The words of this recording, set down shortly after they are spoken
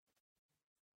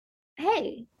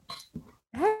Hey,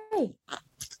 Hey,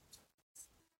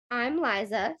 I'm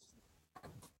Liza,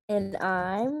 and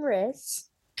I'm Riss.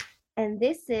 and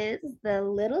this is the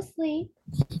Little Sleep.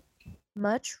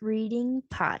 Much Reading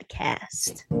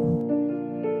Podcast.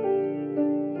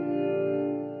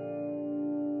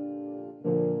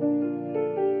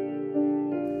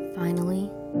 Finally,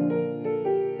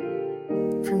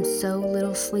 from so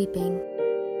little sleeping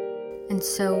and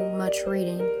so much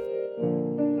reading,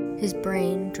 his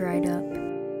brain dried up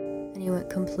and he went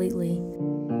completely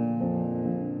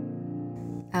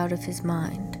out of his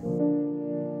mind.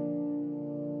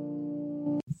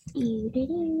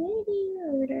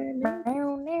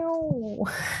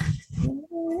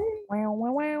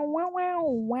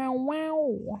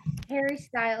 Harry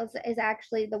Styles is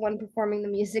actually the one performing the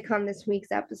music on this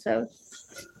week's episode.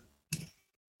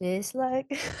 It's like,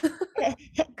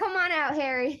 Come on out,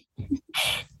 Harry.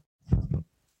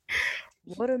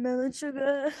 watermelon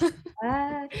sugar.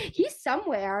 He's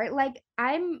somewhere.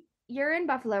 You're in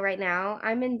Buffalo right now.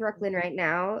 I'm in Brooklyn right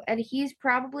now, and he's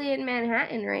probably in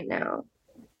Manhattan right now.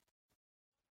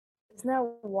 Isn't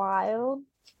that wild?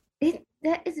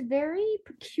 That is very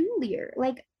peculiar.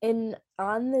 And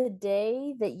on the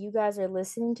day that you guys are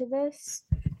listening to this,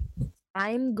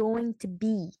 I'm going to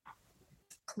be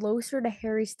closer to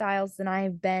Harry Styles than I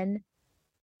have been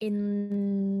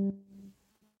in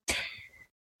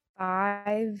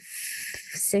 5,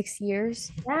 6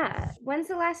 years. yeah. When's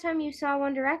the last time you saw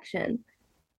One Direction?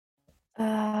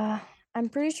 I'm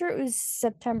pretty sure it was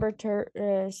September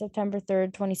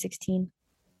 3rd, 2016.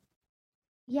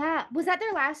 Yeah. Was that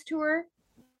their last tour?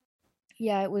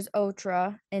 Yeah, it was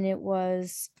Otra, and it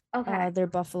was Okay. their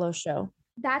Buffalo show.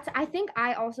 I think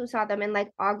I also saw them in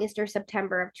like August or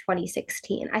September of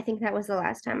 2016. I think that was the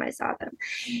last time I saw them.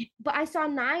 But I saw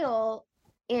Niall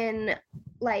in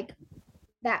like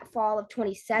that fall of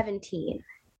 2017.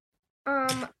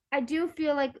 I do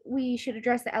feel like we should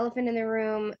address the elephant in the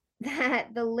room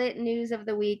that the lit news of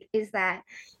the week is that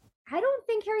I don't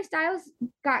think Harry Styles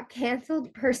got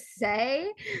canceled per se,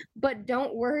 but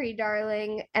don't worry,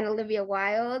 darling, and Olivia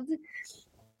Wilde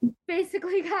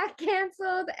basically got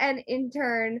canceled, and in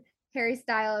turn, Harry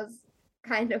Styles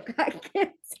kind of got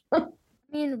canceled.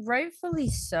 I mean, rightfully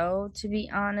so, to be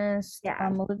honest. Yeah.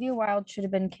 Olivia Wilde should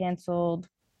have been canceled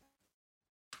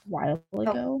a while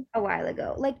ago. A while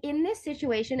ago. Like in this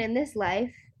situation, in this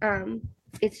life,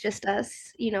 it's just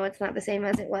us, it's not the same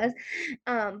as it was.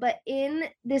 But in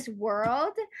this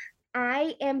world,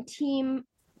 I am team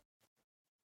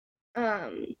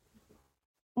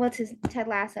what's his Ted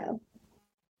Lasso?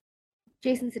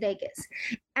 Jason Sudeikis.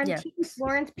 I'm team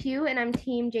Florence Pugh and I'm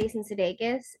team Jason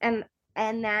Sudeikis, and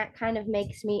that kind of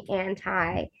makes me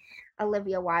anti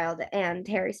Olivia Wilde and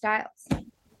Harry Styles.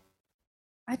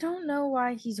 I don't know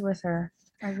why he's with her.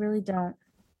 I really don't.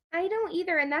 I don't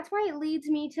either, and that's why it leads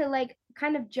me to like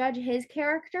kind of judge his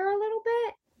character a little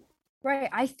bit. Right.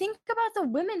 I think about the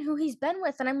women who he's been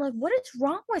with, and I'm like, what is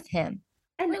wrong with him?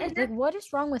 And like, what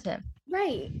is wrong with him?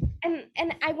 Right.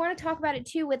 And I want to talk about it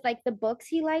too with like the books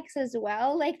he likes as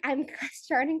well. Like I'm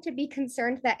starting to be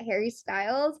concerned that Harry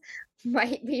Styles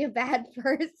might be a bad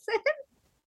person.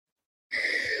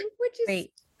 Which is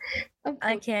Wait,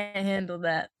 I can't handle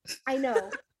that. I know.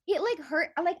 It like hurt.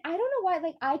 Like I don't know why.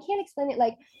 Like I can't explain it.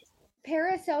 Like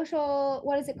parasocial,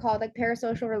 what is it called? Like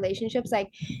parasocial relationships.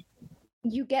 Like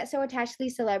you get so attached to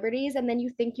these celebrities and then you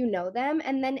think you know them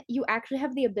and then you actually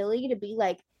have the ability to be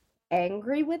like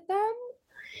angry with them.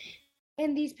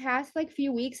 In these past like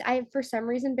few weeks, I've for some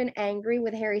reason been angry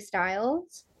with Harry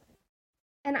Styles.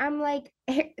 And I'm like,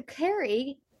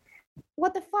 Harry,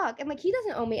 what the fuck? And like he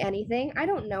doesn't owe me anything. I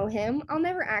don't know him. I'll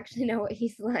never actually know what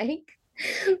he's like.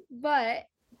 But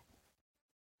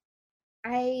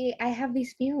I have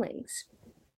these feelings.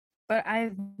 But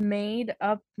I've made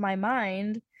up my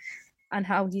mind on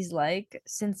how he's like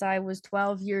since I was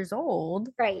 12 years old.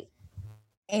 Right.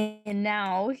 And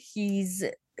now he's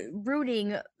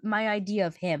rooting my idea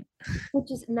of him.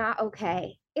 Which is not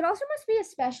okay. It also must be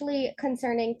especially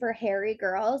concerning for Harry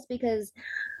girls because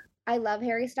I love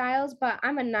Harry Styles, but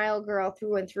I'm a Niall girl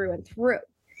through and through and through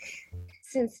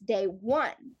since day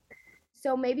one.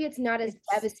 So maybe it's not as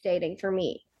devastating for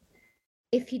me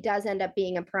if he does end up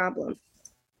being a problem.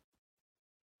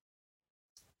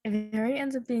 If Harry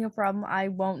ends up being a problem, I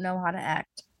won't know how to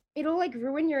act. It'll like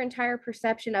ruin your entire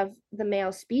perception of the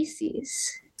male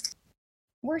species.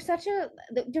 We're such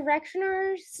the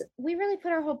directioners, we really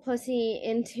put our whole pussy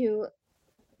into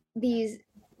these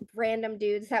random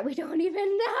dudes that we don't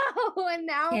even know. And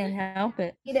now can't help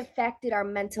it. It affected our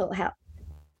mental health.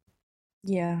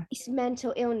 Yeah. It's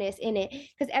mental illness in it.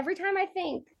 Because every time I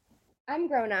think I'm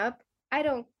grown up, I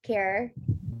don't care.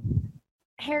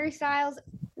 Harry Styles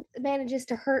manages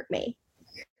to hurt me.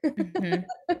 Mhm.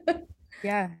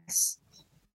 Yes.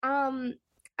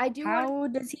 I do want. How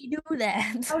does he do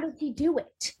that? How does he do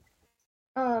it?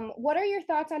 What are your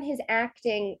thoughts on his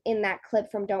acting in that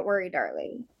clip from Don't Worry,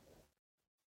 Darling?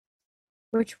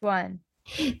 Which one?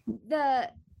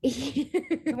 The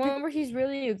The one where he's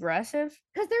really aggressive?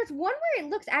 because there's one where it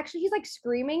looks actually he's like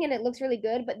screaming and it looks really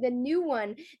good, but the new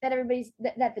one that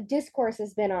that the discourse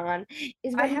has been on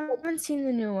is I when haven't seen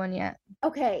the new one yet.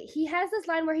 okay, he has this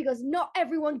line where he goes, "Not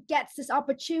everyone gets this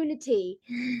opportunity,"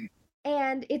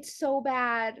 and it's so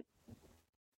bad.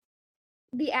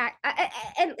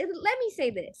 And let me say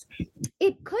this: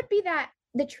 it could be that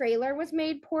the trailer was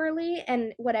made poorly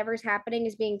and whatever's happening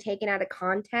is being taken out of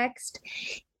context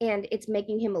and it's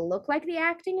making him look like the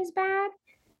acting is bad,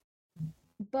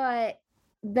 but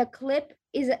the clip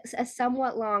is a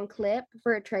somewhat long clip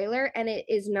for a trailer and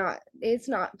it's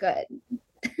not good.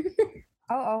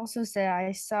 I'll also say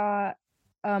I saw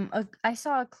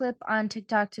a clip on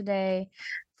TikTok today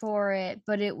for it,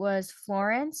 but it was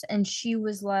Florence and she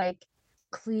was like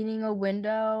cleaning a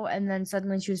window and then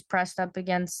suddenly she was pressed up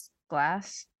against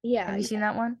glass. Yeah. Have you seen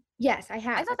that one? Yes, I I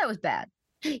have. thought that was bad.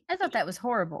 I thought that was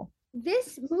horrible.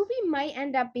 This movie might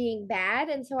end up being bad,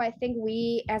 and so I think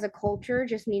we as a culture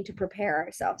just need to prepare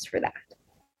ourselves for that.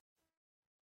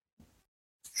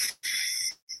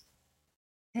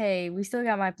 Hey, we still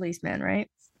got My Policeman, right?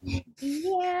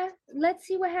 Yeah, let's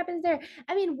see what happens there.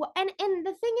 I mean, and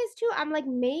the thing is too, I'm like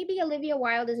maybe Olivia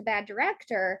Wilde is a bad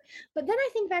director, but then I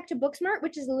think back to Booksmart,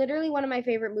 which is literally one of my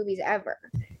favorite movies ever.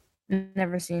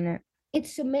 Never seen it.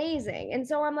 It's amazing. And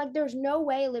so I'm like, there's no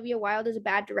way Olivia Wilde is a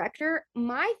bad director.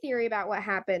 My theory about what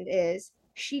happened is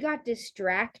she got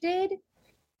distracted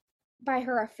by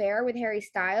her affair with Harry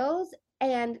Styles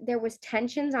and there was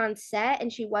tensions on set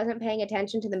and she wasn't paying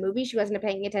attention to the movie. She wasn't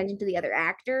paying attention to the other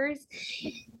actors.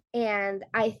 And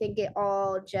I think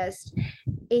I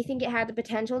think it had the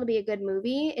potential to be a good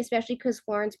movie, especially because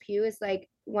Florence Pugh is like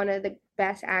one of the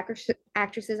best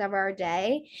actresses of our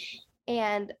day.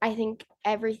 And I think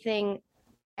everything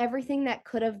that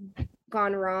could have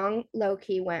gone wrong, low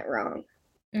key went wrong.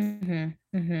 And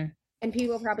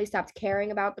people probably stopped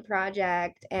caring about the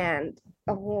project and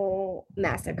a whole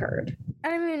mess occurred.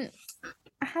 I mean,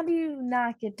 how do you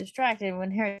not get distracted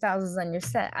when Harry Styles is on your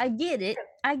set? I get it.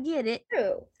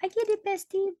 True. I get it,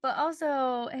 bestie. But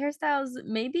also, hairstyles.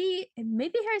 Maybe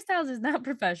Harry Styles is not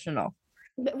professional.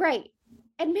 Right.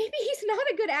 And maybe he's not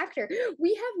a good actor.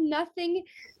 We have nothing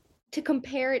to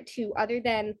compare it to other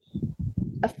than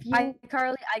a few.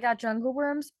 iCarly, I Got Jungle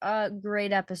Worms.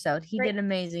 Great episode. He did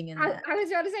amazing in that. I was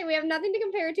about to say we have nothing to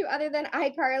compare it to other than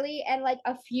iCarly and like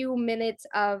a few minutes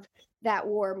of that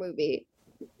war movie.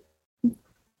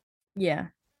 Yeah,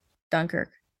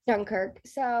 Dunkirk.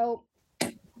 So,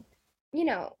 you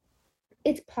know,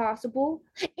 it's possible.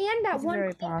 And that It's one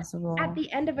very possible. at the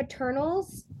end of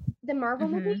Eternals, the Marvel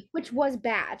movie, which was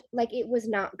bad. Like it was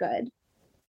not good.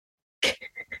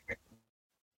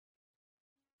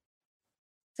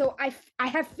 So I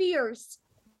have fears.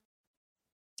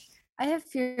 I have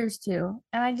fears too.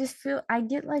 And I just feel I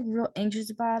get like real anxious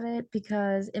about it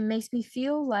because it makes me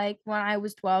feel like when I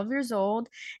was 12 years old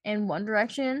and One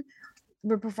Direction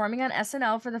were performing on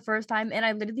SNL for the first time and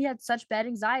I literally had such bad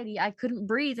anxiety I couldn't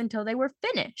breathe until they were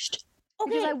finished. Okay.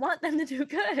 Because I want them to do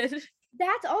good.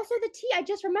 That's also the tea. I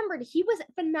just remembered he was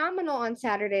phenomenal on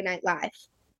Saturday Night Live.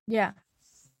 Yeah.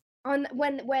 On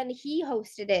when he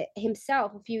hosted it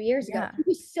himself a few years ago. He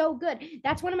was so good.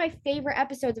 That's one of my favorite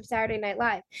episodes of Saturday Night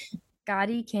Live.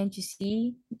 Gotti, can't you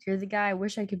see? You're the guy I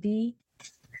wish I could be.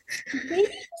 Maybe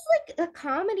he's like a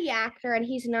comedy actor and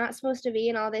he's not supposed to be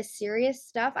in all this serious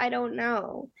stuff. I don't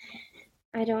know.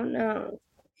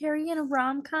 Harry in a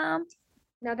rom-com?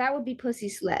 Now that would be Pussy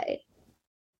Slay.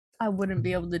 I wouldn't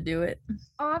be able to do it.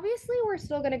 Obviously, we're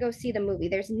still going to go see the movie.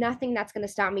 There's nothing that's going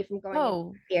to stop me from going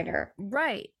to the theater.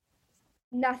 Right.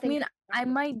 Nothing. I mean, I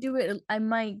might do it. I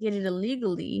might get it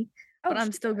illegally, but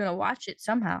I'm still going to watch it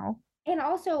somehow. And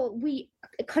also, we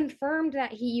confirmed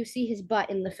that you see his butt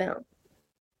in the film.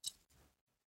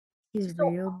 His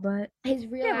real butt? His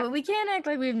real. Yeah, but we can't act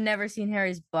like we've never seen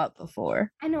Harry's butt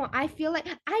before. I know. I feel like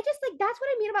I just like that's what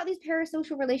I mean about these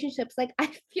parasocial relationships. Like I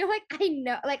feel like I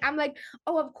know. Like I'm like,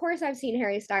 oh, of course I've seen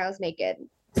Harry Styles naked.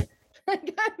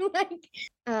 Like I'm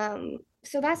like,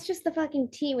 so that's just the fucking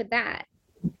tea with that.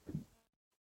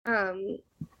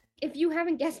 If you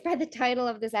haven't guessed by the title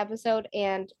of this episode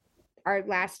and our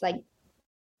last like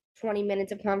 20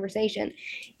 minutes of conversation,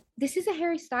 this is a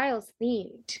Harry Styles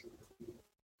themed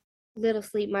Little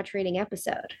Sleep Much Reading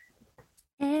episode.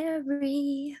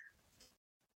 Harry.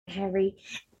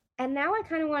 And now I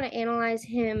kind of want to analyze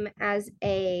him as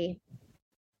a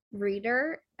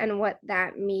reader and what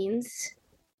that means.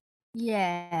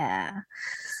 Yeah.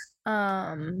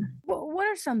 What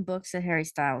are some books that Harry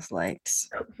Styles likes?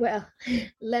 Well,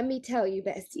 let me tell you,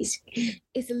 besties,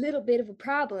 it's a little bit of a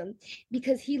problem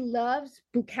because he loves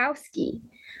Bukowski,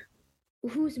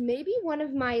 who's maybe one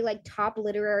of my like top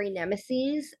literary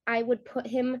nemesis. I would put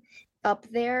him up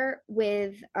there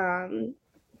with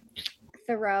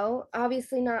Thoreau.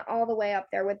 Obviously not all the way up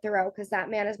there with Thoreau because that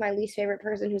man is my least favorite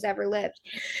person who's ever lived.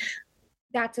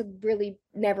 That's a really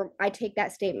never I take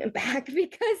that statement back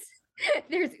because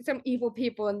there's some evil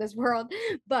people in this world.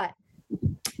 But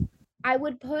I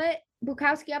would put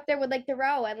Bukowski up there with like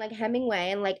Thoreau and like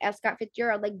Hemingway and like F. Scott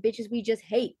Fitzgerald, like bitches we just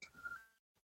hate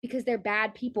because they're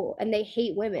bad people and they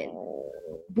hate women.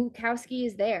 Bukowski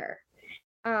is there.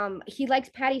 He likes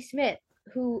Patti Smith,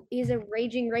 who is a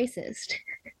raging racist.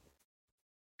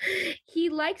 He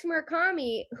likes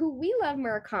Murakami, who we love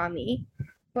Murakami,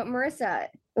 but Marissa,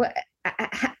 what?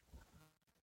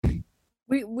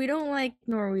 We don't like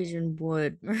Norwegian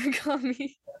Wood,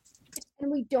 Murakami.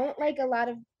 And we don't like a lot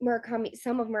of Murakami,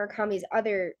 some of Murakami's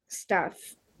other stuff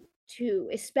too,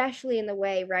 especially in the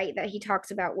way, right, that he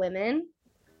talks about women.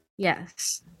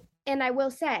 Yes. And I will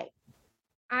say,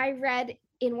 I read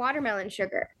In Watermelon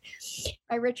Sugar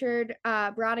by Richard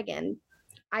Brautigan.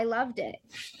 I loved it.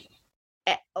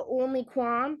 Only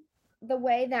qualm, the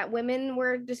way that women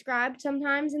were described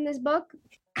sometimes in this book.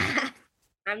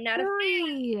 I'm not a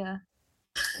Harry.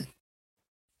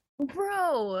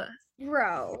 Bro.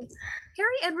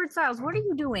 Harry Edward Styles, what are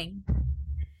you doing?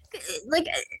 Like,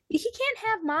 he can't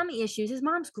have mommy issues. His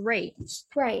mom's great.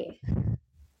 Right.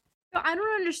 No, I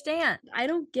don't understand. I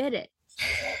don't get it.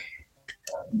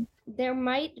 There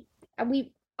might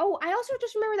we oh, I also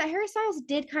just remember that Harry Styles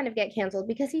did kind of get canceled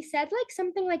because he said like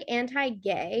something like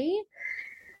anti-gay.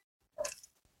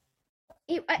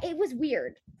 It was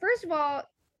weird. First of all,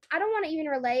 I don't want to even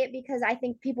relay it because I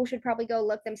think people should probably go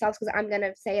look themselves because I'm going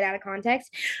to say it out of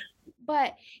context.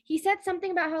 But he said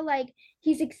something about how like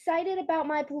he's excited about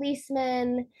My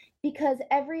Policeman because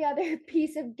every other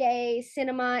piece of gay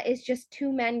cinema is just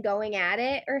two men going at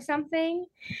it or something.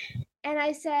 And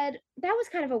I said, that was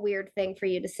kind of a weird thing for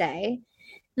you to say.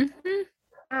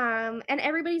 Mm-hmm. And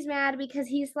everybody's mad because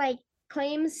he's like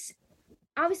claims,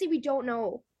 obviously we don't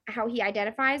know how he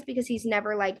identifies because he's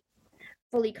never like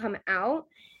fully come out.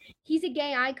 He's a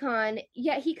gay icon,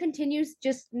 yet he continues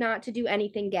just not to do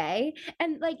anything gay.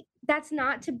 And like that's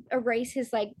not to erase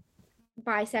his like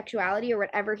bisexuality or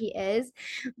whatever he is,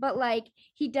 but like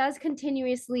he does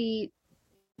continuously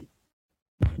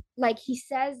like he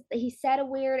said a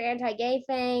weird anti-gay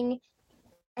thing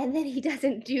and then he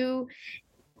doesn't do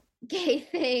gay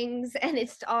things and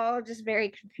it's all just very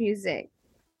confusing.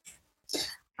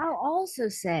 I'll also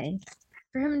say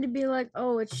for him to be like,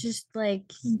 oh, it's just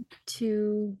like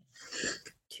two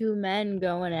men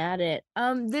going at it.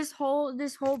 This whole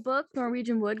book,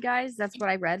 Norwegian Wood, guys, that's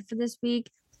what I read for this week,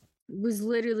 was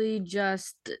literally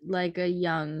just like a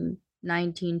young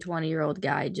 19, 20-year-old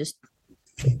guy just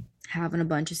having a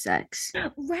bunch of sex.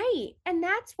 Right. And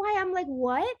that's why I'm like,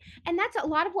 what? And that's a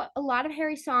lot of what a lot of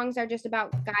Harry's songs are just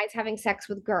about guys having sex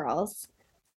with girls.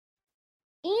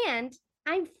 And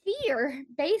I fear,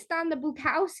 based on the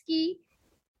Bukowski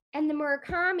and the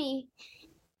Murakami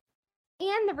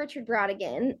and the Richard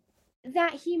Brautigan,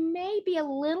 that he may be a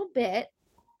little bit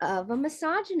of a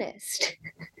misogynist.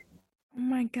 Oh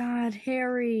my God,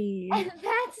 Harry. And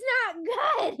that's not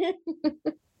good.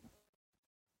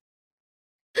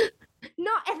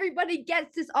 Not everybody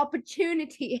gets this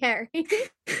opportunity, Harry.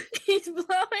 He's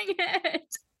blowing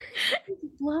it. He's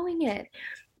blowing it.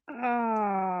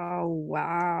 Oh,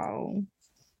 wow.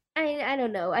 I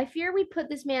don't know. I fear we put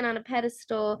this man on a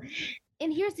pedestal.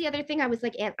 And here's the other thing I was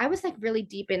like really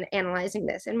deep in analyzing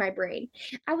this in my brain.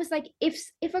 I was like,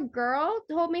 if a girl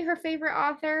told me her favorite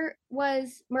author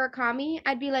was Murakami,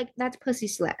 I'd be like, that's pussy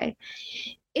slay.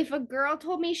 If a girl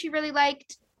told me she really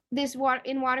liked this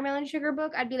in Watermelon Sugar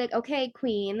book, I'd be like, okay,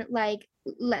 queen, like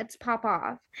let's pop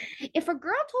off. If a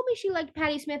girl told me she liked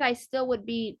Patti Smith, I still would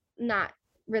be not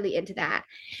really into that.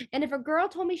 And if a girl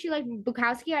told me she liked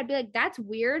Bukowski, I'd be like, that's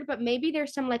weird, but maybe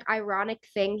there's some like ironic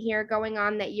thing here going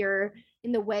on that you're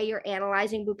in the way you're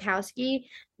analyzing Bukowski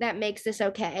that makes this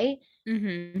okay.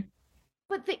 Mm-hmm.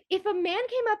 But if a man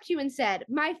came up to you and said,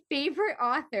 my favorite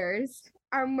authors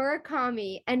are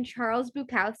Murakami and Charles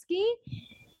Bukowski,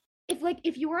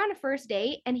 if you were on a first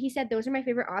date and he said those are my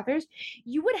favorite authors,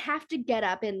 you would have to get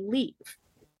up and leave.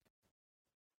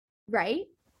 Right?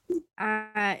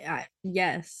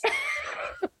 Yes.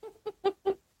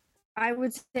 I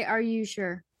would say, are you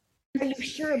sure? Are you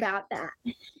sure about that?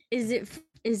 Is it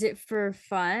for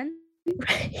fun?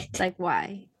 Right. Like,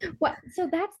 why? What? So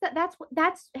that's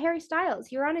Harry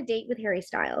Styles. You're on a date with Harry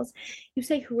Styles. You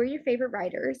say, "Who are your favorite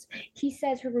writers?" He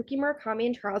says Haruki Murakami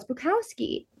and Charles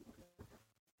Bukowski.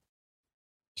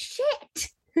 Shit.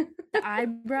 The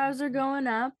eyebrows are going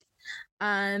up.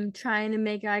 I'm trying to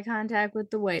make eye contact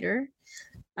with the waiter.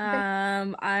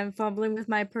 I'm fumbling with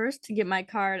my purse to get my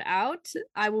card out.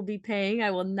 I will be paying.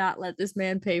 I will not let this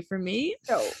man pay for me.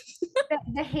 So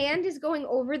the hand is going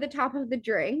over the top of the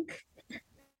drink.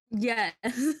 Yes.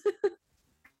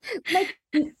 Like,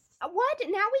 what?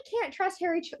 Now we can't trust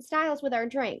Harry Styles with our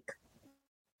drink.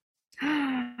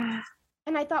 And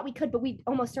I thought we could, but we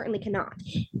almost certainly cannot.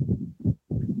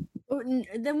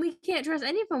 Then we can't trust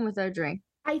anyone with our drink.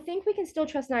 I think we can still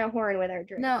trust Niall Horan with our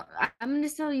drink. No, I'm going to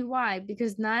tell you why.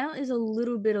 Because Niall is a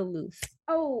little bit aloof.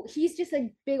 Oh, he's just a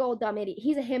big old dumb idiot.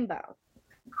 He's a himbo.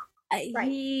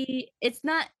 Right.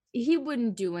 He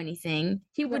wouldn't do anything.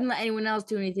 He wouldn't let anyone else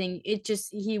do anything.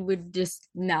 He would just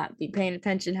not be paying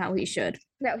attention how he should.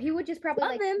 No, he would just probably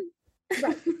Love him.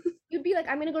 Right. You'd be like,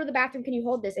 "I'm gonna go to the bathroom. Can you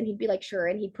hold this?" And he'd be like, "Sure,"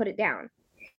 and he'd put it down.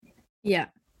 Yeah.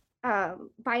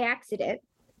 By accident,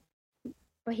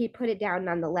 but he put it down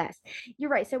nonetheless. You're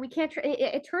right. So we can't.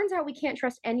 It turns out we can't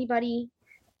trust anybody,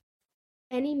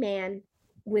 any man,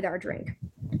 with our drink.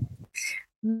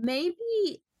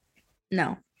 Maybe.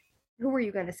 No. Who were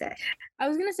you gonna say? I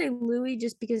was gonna say Louis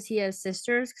just because he has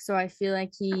sisters, so I feel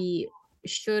like he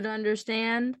should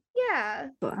understand. Yeah.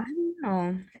 But I don't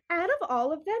know. Out of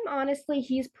all of them, honestly,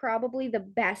 he's probably the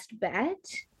best bet.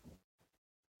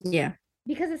 Yeah.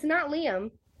 Because it's not Liam.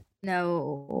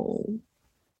 No.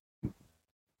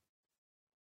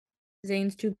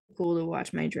 Zane's too cool to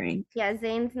watch my drink. Yeah,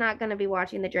 Zane's not gonna be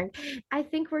watching the drink. I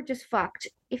think we're just fucked.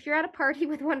 If you're at a party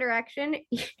with One Direction,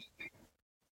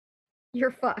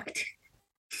 you're fucked.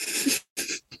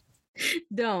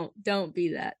 Don't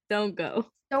be that. Don't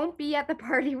go. Don't be at the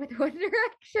party with One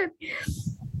Direction.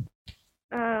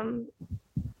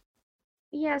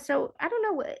 Yeah, so I don't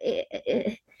know.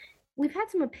 We've had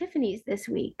some epiphanies this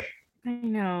week. I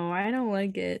know. I don't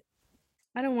like it.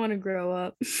 I don't want to grow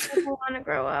up. I don't want to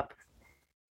grow up.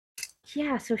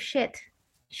 Yeah, so shit.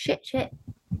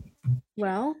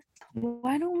 Well,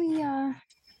 why don't we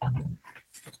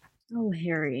Oh,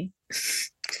 Harry.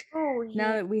 Oh,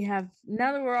 yeah.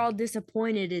 Now that we're all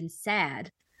disappointed and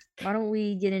sad, why don't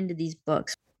we get into these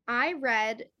books? I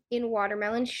read In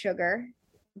Watermelon Sugar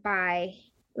by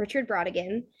Richard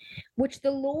Brautigan, which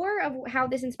the lore of how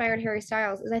this inspired Harry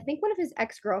Styles is I think one of his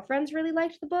ex-girlfriends really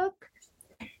liked the book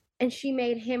and she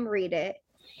made him read it.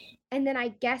 And then I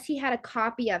guess he had a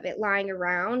copy of it lying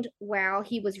around while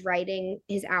he was writing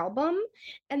his album.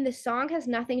 And the song has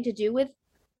nothing to do with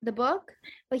the book,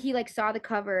 but he like saw the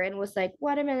cover and was like,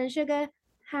 "Watermelon sugar,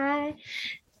 hi."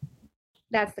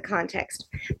 That's the context.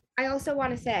 I also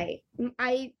want to say,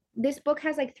 this book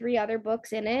has like two other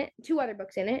books in it,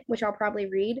 which I'll probably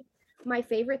read. My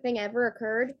favorite thing ever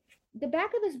occurred. The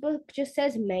back of this book just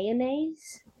says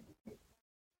mayonnaise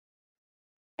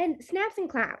and snaps and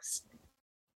claps.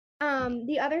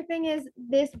 The other thing is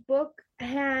this book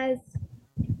has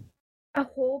a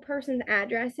whole person's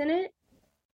address in it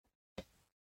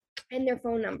and their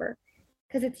phone number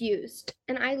because it's used.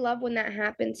 And I love when that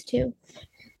happens too.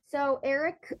 So,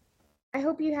 Eric, I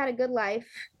hope you had a good life.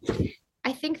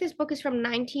 I think this book is from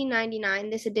 1999,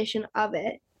 this edition of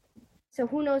it. So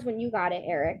who knows when you got it,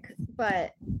 Eric?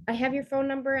 But I have your phone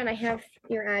number and I have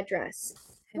your address.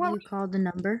 Have you called the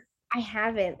number? I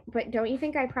haven't, but don't you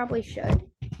think I probably should?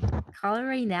 Call it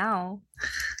right now.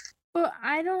 But what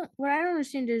I don't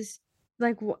understand is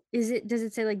like, does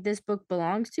it say like this book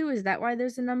belongs to? Is that why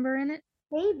there's a number in it?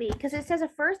 Maybe, because it says a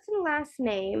first and last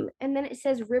name, and then it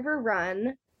says River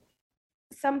Run,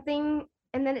 something,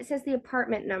 and then it says the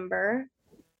apartment number,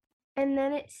 and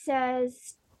then it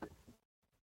says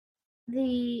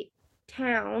the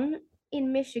town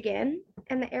in Michigan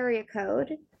and the area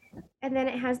code, and then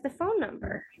it has the phone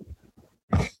number.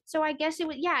 So I guess he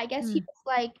was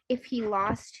like, if he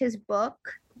lost his book,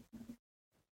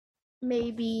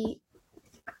 maybe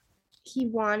he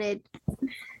wanted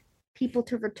people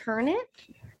to return it.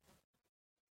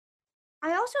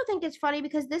 I also think it's funny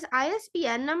because this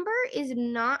ISBN number is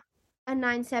not a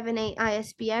 978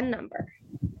 ISBN number.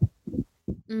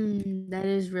 That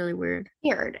is really weird.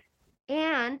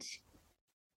 And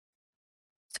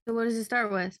so what does it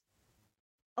start with?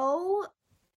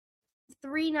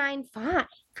 0395.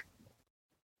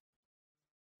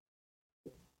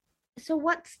 So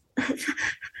what's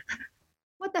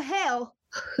what the hell?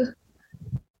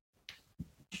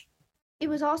 It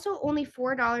was also only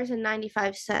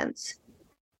 $4.95.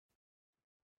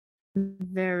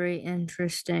 Very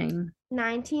interesting.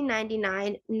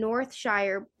 1999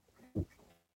 Northshire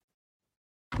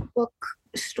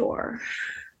Bookstore.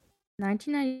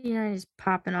 1999 is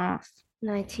popping off.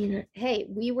 19. Hey,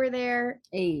 we were there.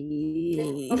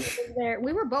 Hey. There.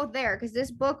 We were both there because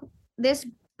this book,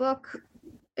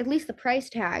 at least the price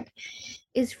tag,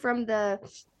 is from the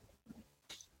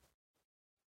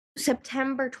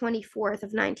September 24th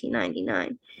of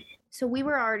 1999. So we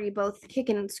were already both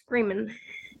kicking and screaming.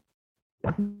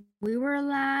 We were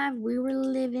alive. We were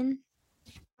living.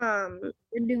 We're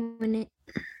doing it.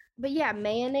 But yeah,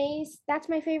 mayonnaise, that's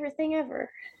my favorite thing ever.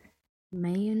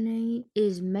 Mayonnaise?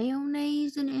 Is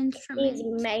mayonnaise an instrument? Is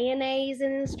mayonnaise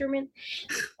an instrument?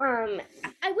 I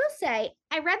will say,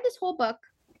 I read this whole book,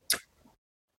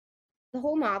 the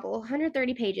whole novel,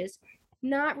 130 pages,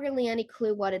 not really any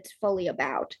clue what it's fully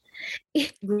about.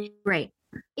 Right.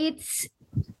 It's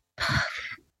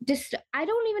just, I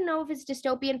don't even know if it's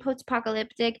dystopian,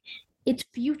 post-apocalyptic. It's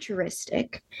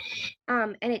futuristic.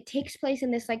 And it takes place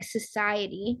in this like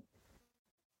society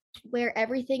where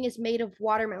everything is made of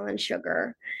watermelon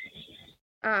sugar.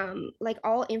 Like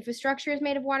all infrastructure is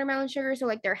made of watermelon sugar, so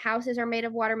like their houses are made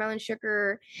of watermelon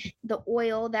sugar. The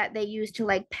oil that they use to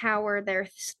like power their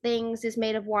things is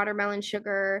made of watermelon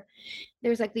sugar.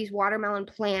 There's like these watermelon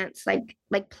plants, like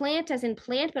plant as in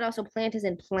plant, but also plant as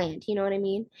in plant, you know what I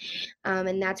mean?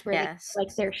 And that's where Yes. they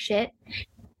like their shit.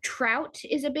 Trout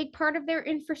is a big part of their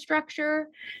infrastructure.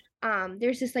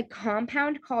 There's this like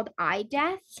compound called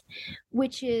iDeath,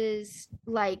 which is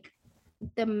like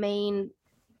the main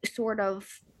sort of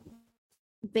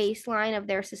baseline of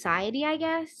their society, I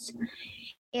guess.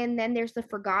 And then there's the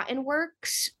Forgotten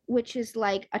Works, which is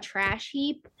like a trash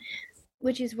heap,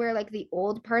 which is where like the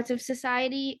old parts of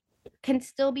society can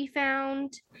still be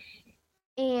found.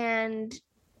 And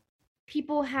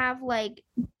people have like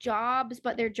jobs,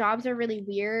 but their jobs are really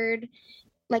weird.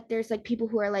 Like there's like people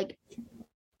who are like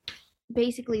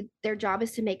basically their job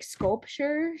is to make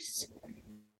sculptures.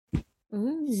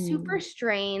 Super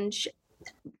strange.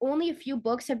 Only a few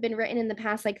books have been written in the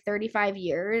past like 35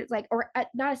 years, like, or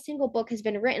not a single book has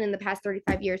been written in the past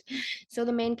 35 years. So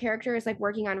the main character is like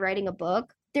working on writing a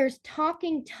book. There's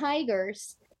talking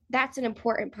tigers. That's an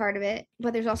important part of it,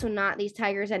 but there's also not these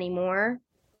tigers anymore,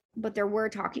 but there were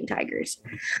talking tigers.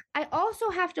 I also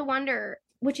have to wonder,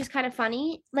 which is kind of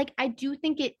funny, like I do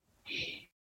think it,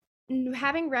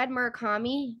 having read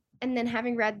Murakami and then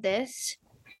having read this,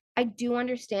 I do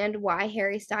understand why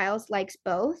Harry Styles likes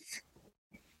both.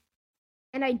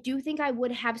 And I do think I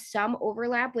would have some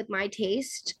overlap with my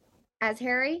taste as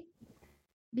Harry,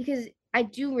 because I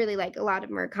do really like a lot of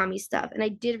Murakami stuff, and I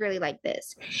did really like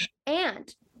this.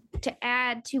 And to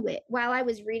add to it, while I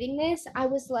was reading this, I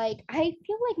was like, I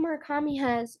feel like Murakami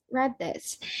has read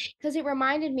this because it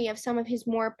reminded me of some of his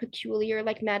more peculiar,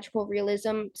 like magical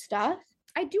realism stuff.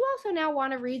 I do also now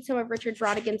want to read some of Richard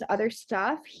Brautigan's other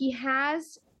stuff. He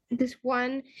has this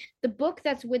one, the book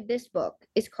that's with this book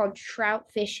is called Trout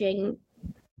Fishing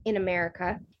in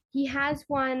America. He has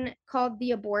one called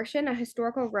The Abortion, a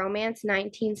historical romance,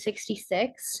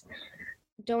 1966.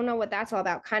 Don't know what that's all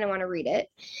about. Kind of want to read it.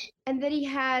 And then he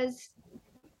has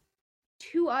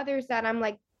two others that I'm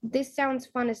like, this sounds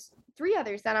fun as three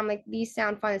others that I'm like, these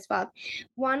sound fun as fuck.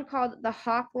 One called The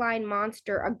Hawkline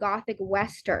Monster, a Gothic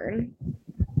Western.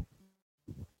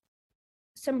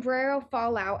 Sombrero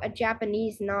Fallout, a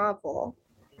Japanese novel.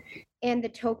 And The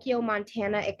Tokyo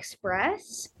Montana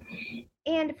Express.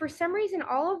 And for some reason,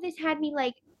 all of this had me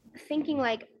like thinking,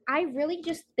 like, I really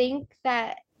just think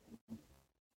that,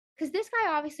 because this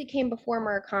guy obviously came before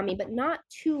Murakami, but not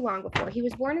too long before. He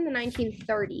was born in the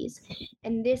 1930s,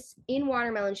 and this In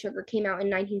Watermelon Sugar came out in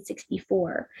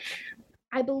 1964.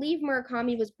 I believe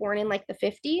Murakami was born in like the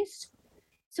 50s.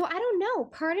 So I don't know.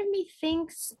 Part of me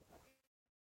thinks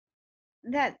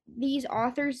that these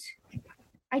authors,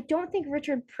 I don't think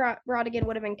Richard Brautigan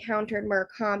would have encountered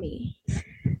Murakami.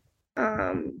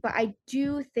 But I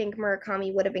do think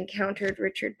Murakami would have encountered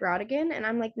Richard Brautigan, and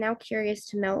I'm like now curious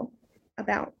to know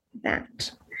about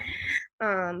that.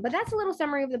 But that's a little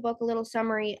summary of the book, a little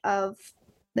summary of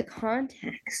the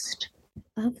context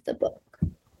of the book.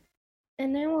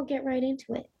 And then we'll get right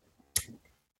into it.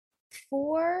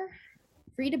 For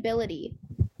readability,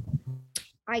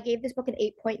 I gave this book an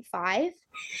 8.5.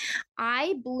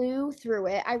 I blew through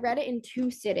it. I read it in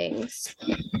 2 sittings.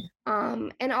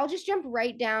 And I'll just jump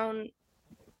right down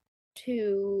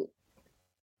to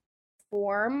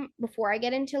form before I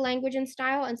get into language and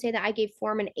style and say that I gave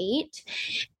form an 8.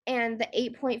 And the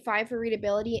 8.5 for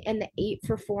readability and the 8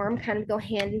 for form kind of go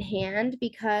hand in hand,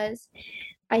 because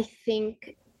I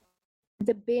think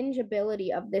the binge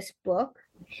ability of this book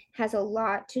has a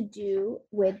lot to do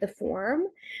with the form,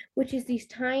 which is these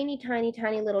tiny, tiny,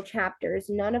 tiny little chapters,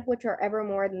 none of which are ever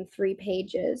more than 3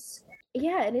 pages.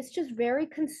 Yeah, and it's just very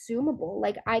consumable.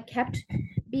 Like, I kept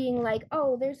being like,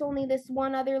 oh, there's only this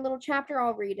one other little chapter,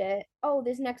 I'll read it. Oh,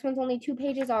 this next one's only 2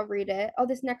 pages, I'll read it. Oh,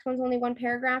 this next one's only 1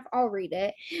 paragraph, I'll read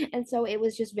it. And so it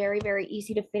was just very, very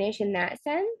easy to finish in that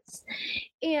sense.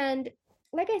 And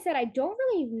like I said, I don't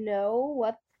really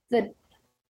know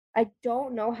I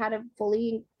don't know how to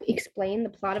fully explain the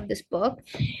plot of this book,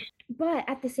 but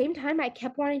at the same time, I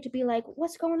kept wanting to be like,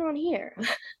 what's going on here?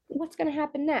 What's going to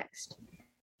happen next?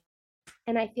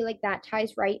 And I feel like that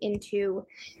ties right into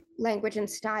language and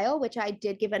style, which I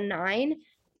did give a 9.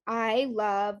 I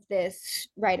love this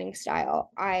writing style.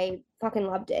 I fucking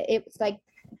loved it. It was like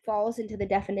falls into the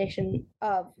definition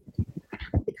of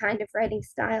the kind of writing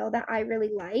style that I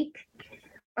really like.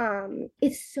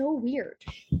 It's so weird.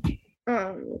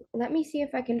 Let me see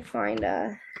if I can find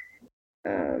a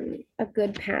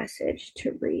good passage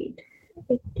to read.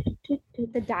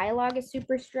 The dialogue is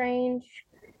super strange,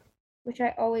 which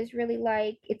I always really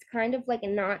like. It's kind of like a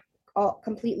not all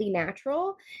completely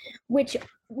natural, which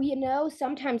we know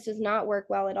sometimes does not work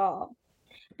well at all.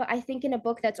 But I think in a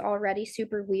book that's already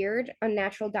super weird,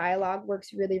 unnatural dialogue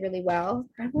works really, really well.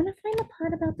 I want to find the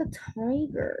part about the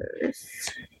tigers.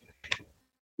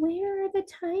 Where are the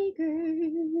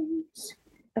tigers?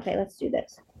 Okay, let's do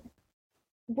this.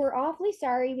 We're awfully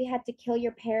sorry we had to kill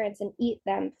your parents and eat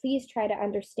them. Please try to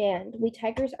understand. We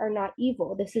tigers are not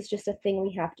evil. This is just a thing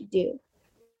we have to do.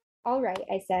 All right,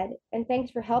 I said, and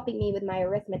thanks for helping me with my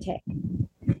arithmetic.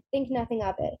 Think nothing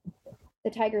of it.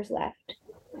 The tigers left.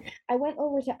 I went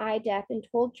over to IDEF and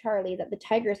told Charlie that the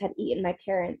tigers had eaten my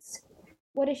parents.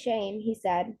 What a shame, he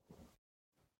said.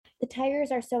 The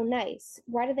tigers are so nice.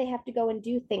 Why do they have to go and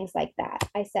do things like that?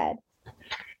 I said.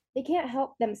 They can't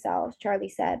help themselves, Charlie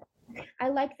said. I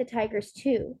like the tigers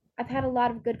too. I've had a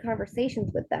lot of good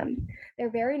conversations with them.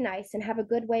 They're very nice and have a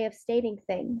good way of stating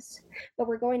things, but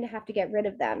we're going to have to get rid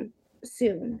of them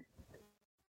soon.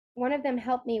 One of them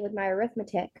helped me with my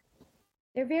arithmetic.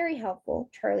 They're very helpful,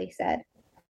 Charlie said,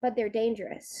 but they're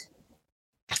dangerous.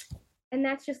 And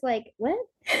that's just like, what?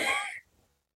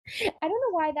 I don't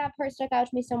know why that part stuck out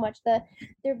to me so much.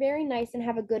 They're very nice and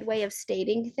have a good way of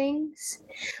stating things.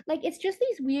 Like, it's just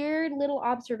these weird little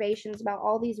observations about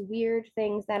all these weird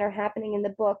things that are happening in the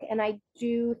book. And I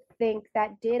do think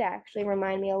that did actually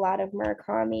remind me a lot of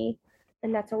Murakami.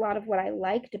 And that's a lot of what I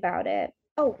liked about it.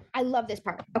 Oh, I love this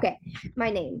part. Okay, my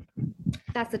name.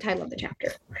 That's the title of the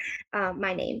chapter.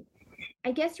 My name.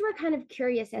 I guess you are kind of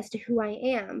curious as to who I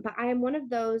am, but I am one of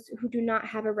those who do not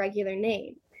have a regular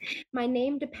name. My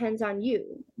name depends on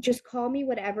you. Just call me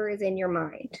whatever is in your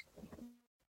mind.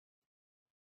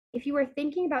 If you were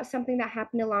thinking about something that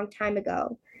happened a long time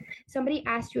ago, somebody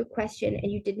asked you a question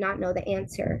and you did not know the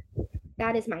answer,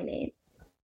 that is my name.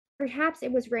 Perhaps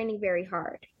it was raining very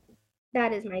hard.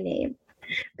 That is my name.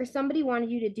 Or somebody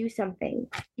wanted you to do something.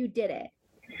 You did it.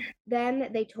 Then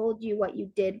they told you what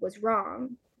you did was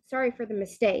wrong. Sorry for the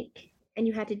mistake, and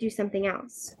you had to do something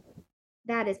else.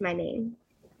 That is my name.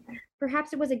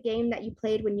 Perhaps it was a game that you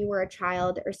played when you were a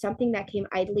child, or something that came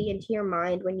idly into your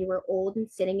mind when you were old and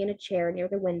sitting in a chair near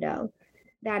the window.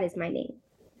 That is my name.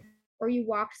 Or you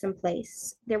walked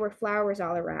someplace. There were flowers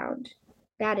all around.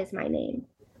 That is my name.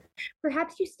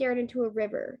 Perhaps you stared into a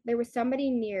river. There was somebody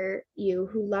near you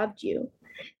who loved you.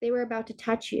 They were about to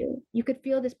touch you. You could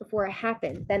feel this before it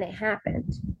happened. Then it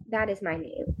happened. That is my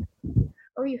name.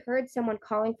 Or you heard someone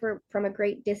calling from a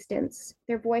great distance.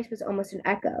 Their voice was almost an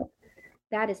echo.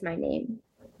 That is my name.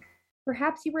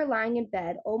 Perhaps you were lying in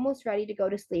bed, almost ready to go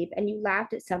to sleep, and you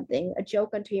laughed at something, a joke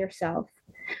unto yourself.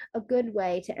 A good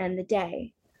way to end the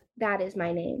day. That is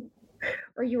my name.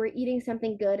 Or you were eating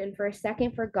something good and for a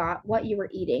second forgot what you were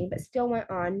eating, but still went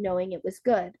on knowing it was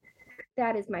good.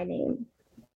 That is my name.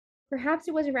 Perhaps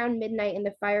it was around midnight and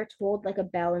the fire tolled like a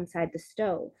bell inside the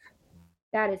stove.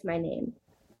 That is my name.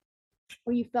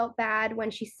 Or you felt bad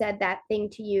when she said that thing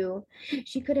to you.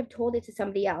 She could have told it to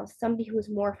somebody else, somebody who was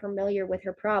more familiar with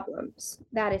her problems.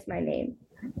 That is my name.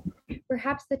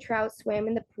 Perhaps the trout swam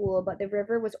in the pool, but the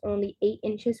river was only 8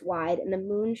 inches wide, and the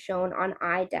moon shone on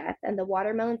eye death, and the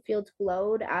watermelon fields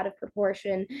glowed out of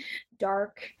proportion,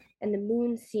 dark, and the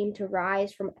moon seemed to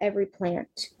rise from every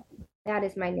plant. That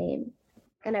is my name.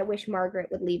 And I wish Margaret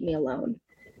would leave me alone.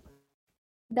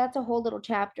 That's a whole little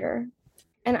chapter.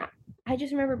 And I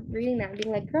just remember reading that and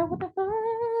being like, girl, what the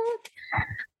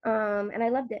fuck? And I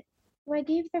loved it. So I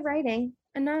gave the writing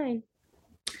a 9.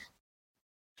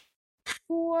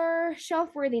 For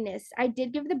shelf worthiness, I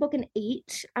did give the book an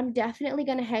 8. I'm definitely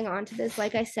going to hang on to this.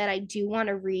 Like I said, I do want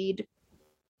to read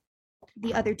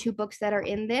the other two books that are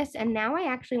in this. And now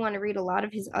I actually want to read a lot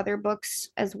of his other books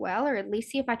as well, or at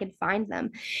least see if I can find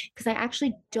them, because I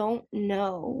actually don't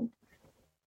know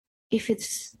if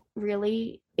it's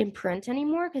really in print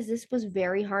anymore, because this was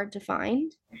very hard to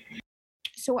find.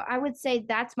 So I would say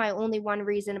that's my only one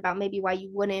reason about maybe why you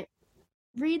wouldn't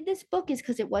read this book, is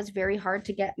because it was very hard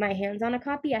to get my hands on a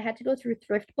copy. I had to go through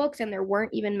thrift books and there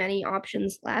weren't even many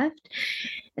options left,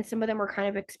 and some of them were kind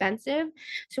of expensive.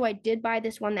 So I did buy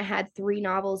this one that had 3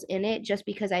 novels in it, just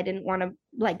because I didn't want to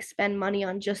like spend money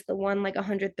on just the one like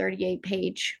 138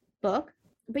 page book.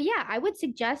 But yeah, I would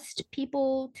suggest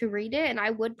people to read it, and I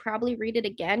would probably read it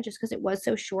again just because it was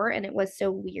so short and it was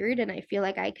so weird, and I feel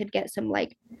like I could get some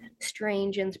like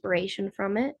strange inspiration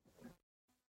from it.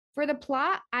 For the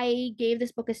plot, I gave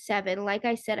this book a 7. Like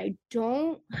I said, I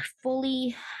don't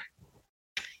fully.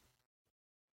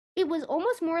 It was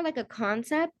almost more like a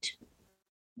concept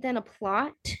than a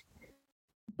plot,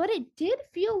 but it did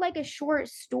feel like a short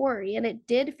story, and it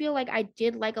did feel like I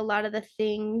did like a lot of the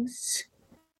things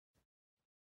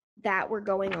that were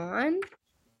going on.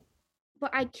 But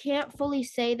I can't fully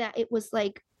say that it was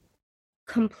like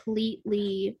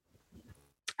completely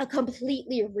a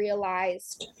completely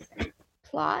realized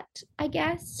plot, I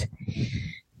guess.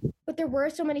 But there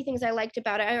were so many things I liked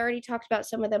about it. I already talked about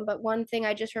some of them, but one thing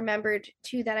I just remembered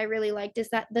too that I really liked is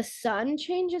that the sun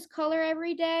changes color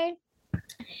every day.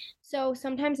 So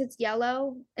sometimes it's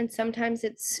yellow, and sometimes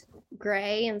it's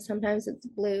gray, and sometimes it's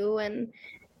blue, and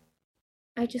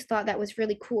I just thought that was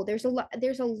really cool. There's a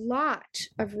lot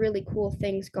of really cool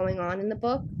things going on in the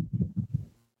book.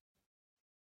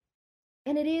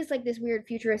 And it is like this weird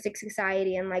futuristic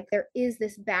society, and like there is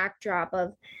this backdrop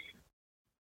of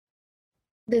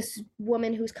this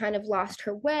woman who's kind of lost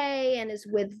her way and is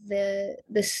with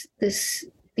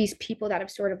these people that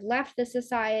have sort of left the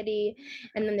society.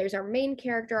 And then there's our main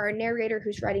character, our narrator,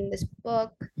 who's writing this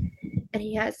book, and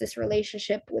he has this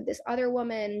relationship with this other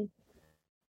woman,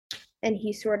 and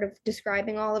he's sort of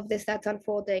describing all of this that's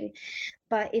unfolding.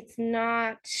 But it's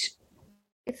not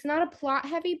a plot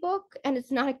heavy book, and it's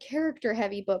not a character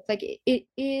heavy book. Like it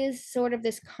is sort of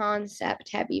this concept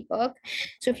heavy book.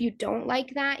 So if you don't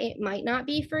like that, it might not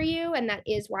be for you, and that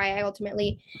is why I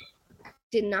ultimately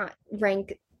did not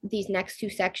rank these next two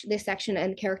this section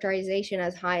and characterization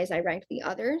as high as I ranked the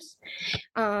others.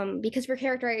 Because for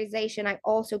characterization, I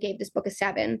also gave this book a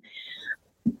 7.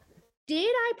 Did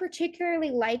I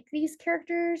particularly like these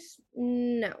characters?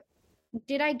 No.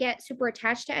 Did I get super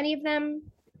attached to any of them?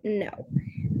 No.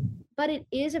 But it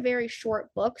is a very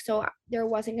short book, so there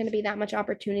wasn't going to be that much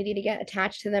opportunity to get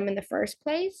attached to them in the first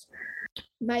place.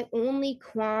 My only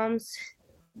qualms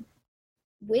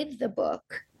with the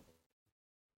book,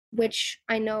 which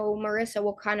I know Marissa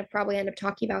will kind of probably end up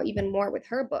talking about even more with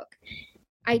her book,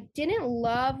 I didn't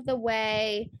love the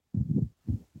way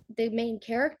the main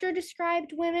character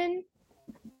described women.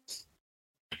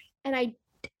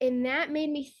 And that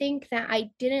made me think that I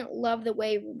didn't love the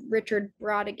way Richard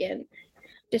Brautigan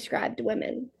described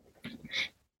women.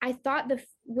 I thought the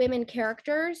women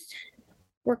characters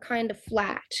were kind of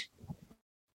flat.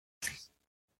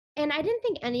 And I didn't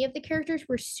think any of the characters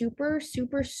were super,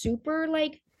 super, super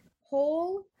like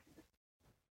whole.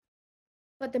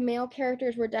 But the male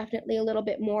characters were definitely a little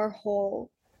bit more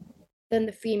whole than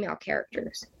the female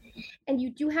characters. And you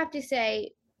do have to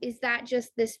say, is that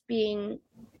just this being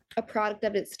a product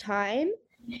of its time?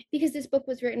 Because this book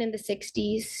was written in the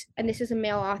 60s, and this is a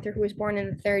male author who was born in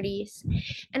the 30s.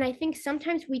 And I think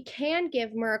sometimes we can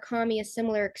give Murakami a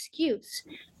similar excuse.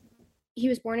 He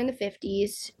was born in the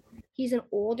 50s. He's an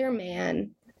older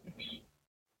man.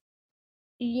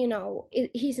 You know,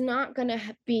 he's not going to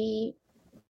be,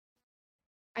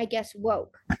 I guess,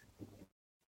 woke.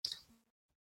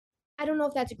 I don't know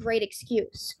if that's a great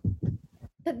excuse.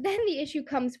 But then the issue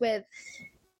comes with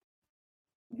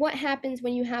what happens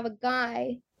when you have a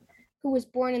guy who was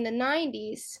born in the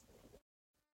 90s?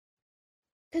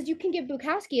 Because you can give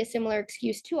Bukowski a similar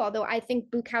excuse too, although I think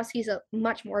Bukowski's a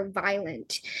much more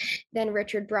violent than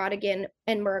Richard Brautigan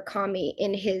and Murakami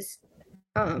in his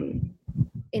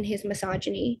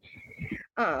misogyny.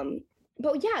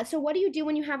 But yeah, so what do you do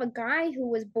when you have a guy who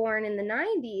was born in the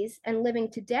 90s and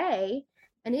living today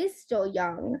and is still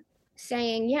young,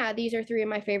 saying, yeah, these are 3 of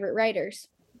my favorite writers?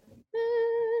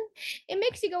 It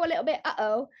makes you go a little bit,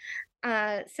 uh-oh.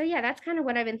 So yeah, that's kind of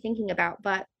what I've been thinking about.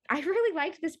 But I really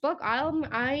liked this book.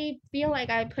 I feel like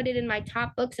I put it in my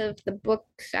top books of the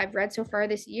books I've read so far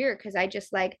this year, because I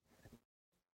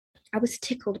was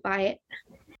tickled by it.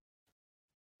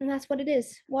 And that's what it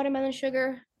is. Watermelon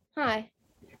sugar. Hi.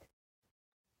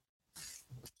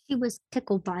 She was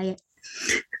tickled by it.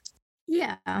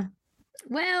 Yeah.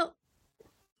 Well,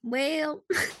 Well,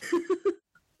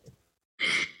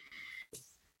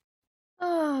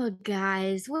 oh,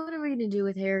 guys, what are we gonna do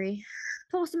with Harry?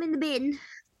 Toss him in the bin.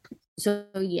 So,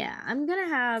 yeah, I'm gonna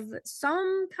have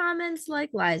some comments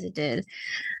like Liza did.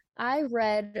 I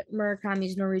read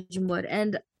Murakami's Norwegian Wood,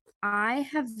 and I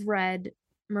have read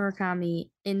Murakami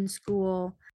in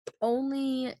school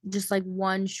only just like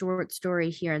one short story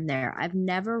here and there. I've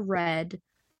never read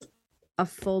a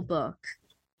full book.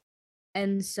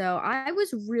 And so I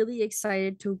was really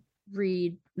excited to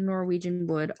read Norwegian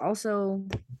Wood. Also,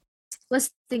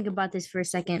 let's think about this for a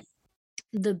second.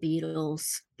 The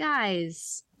Beatles.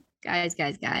 Guys.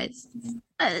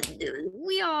 Uh,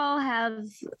 we all have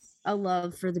a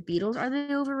love for the Beatles. Are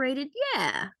they overrated?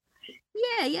 Yeah.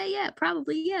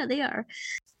 Probably. Yeah, they are.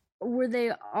 Were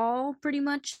they all pretty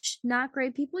much not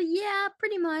great people? Yeah,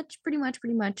 pretty much.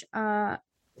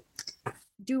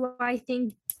 Do I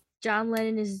think John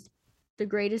Lennon is the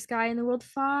greatest guy in the world?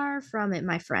 Far from it,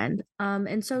 my friend.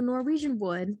 And so Norwegian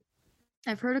Wood,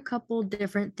 I've heard a couple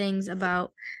different things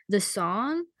about the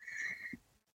song.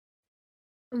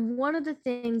 One of the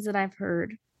things that I've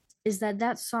heard is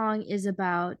that song is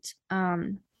about a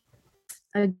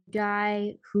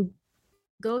guy who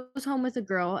goes home with a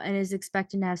girl and is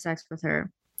expecting to have sex with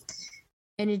her.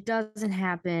 And it doesn't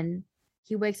happen.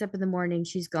 He wakes up in the morning,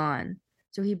 she's gone.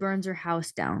 So he burns her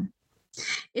house down.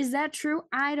 Is that true?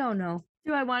 I don't know.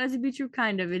 Do I want it to be true?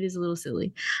 Kind of. It is a little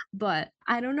silly, but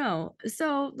I don't know.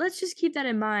 So let's just keep that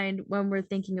in mind when we're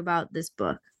thinking about this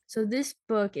book. So this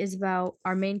book is about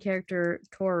our main character,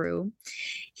 Toru.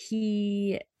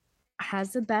 He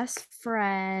has a best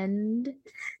friend,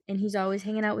 and he's always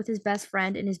hanging out with his best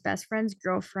friend and his best friend's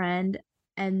girlfriend.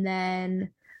 And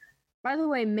then, by the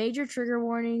way, major trigger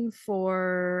warning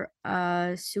for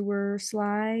sewer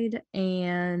slide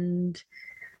and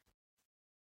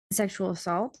sexual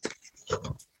assault.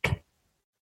 I'm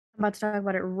about to talk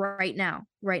about it right now,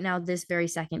 this very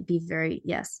second. Right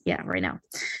now.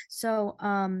 So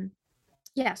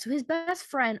so his best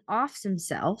friend offs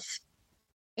himself,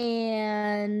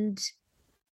 and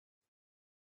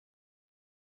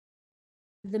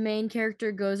the main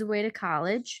character goes away to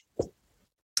college.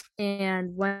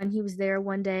 And when he was there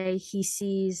one day, he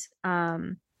sees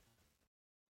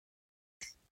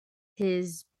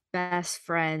his best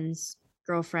friend's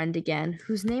girlfriend again,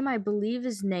 whose name I believe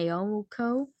is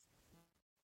Naoko.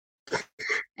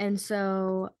 And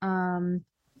so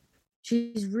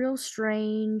she's real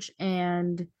strange,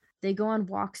 and they go on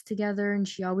walks together, and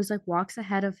she always like walks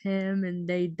ahead of him, and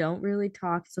they don't really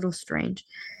talk. It's a little strange.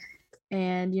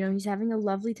 And he's having a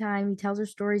lovely time. He tells her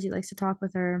stories. He likes to talk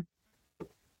with her.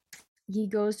 He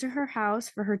goes to her house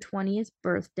for her 20th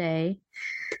birthday,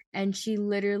 and she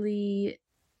literally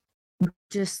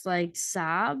just like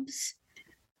sobs.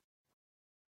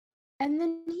 And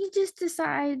then he just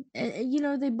decide,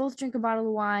 they both drink a bottle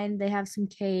of wine, they have some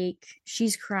cake,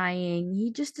 she's crying.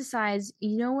 He just decides,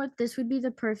 you know what, this would be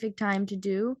the perfect time to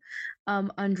do,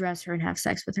 undress her and have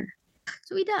sex with her.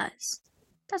 So he does.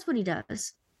 That's what he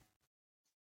does.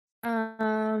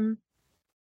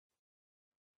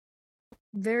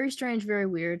 Very strange, very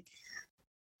weird.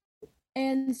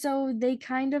 And so they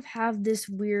kind of have this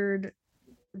weird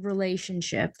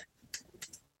relationship.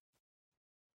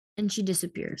 And she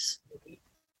disappears.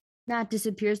 Not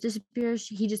disappears.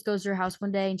 He just goes to her house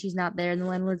one day and she's not there. And the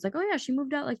landlord's like, oh yeah, she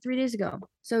moved out like 3 days ago.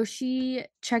 So she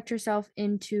checked herself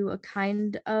into a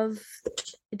kind of,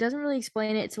 it doesn't really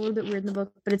explain it. It's a little bit weird in the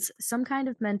book, but it's some kind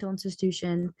of mental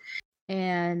institution.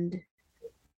 And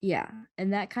yeah,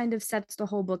 and that kind of sets the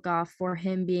whole book off for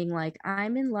him being like,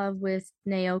 I'm in love with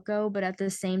Naoko, but at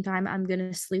the same time, I'm going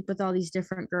to sleep with all these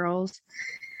different girls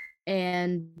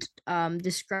and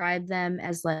describe them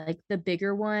as like the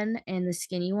bigger one and the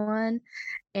skinny one.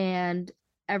 And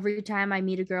every time I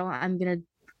meet a girl, I'm going to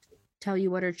tell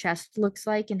you what her chest looks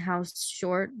like and how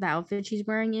short the outfit she's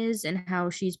wearing is and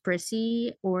how she's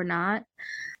prissy or not.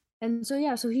 And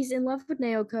so so he's in love with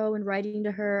Naoko and writing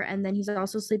to her, and then he's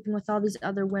also sleeping with all these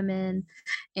other women,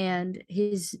 and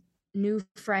his new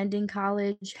friend in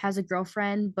college has a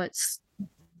girlfriend but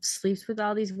sleeps with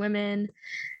all these women.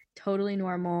 Totally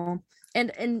normal.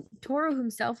 And Toru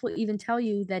himself will even tell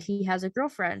you that he has a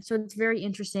girlfriend. So it's very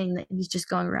interesting that he's just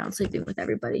going around sleeping with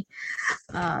everybody.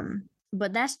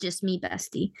 But that's just me,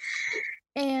 bestie.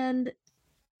 And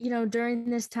during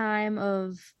this time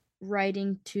of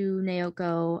writing to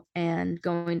Naoko and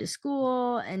going to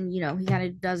school, and he kind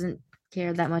of doesn't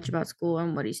care that much about school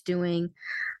and what he's doing.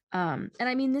 And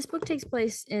I mean, this book takes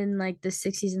place in like the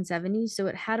 60s and 70s, so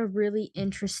it had a really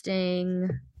interesting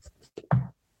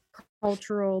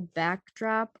cultural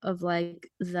backdrop of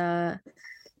like the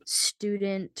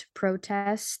student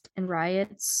protest and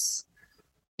riots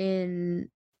in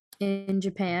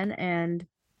Japan, and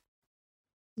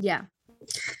yeah.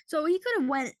 So he could have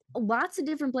went lots of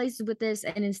different places with this,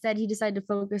 and instead he decided to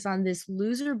focus on this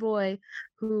loser boy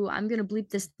who, I'm gonna bleep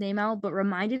this name out, but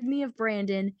reminded me of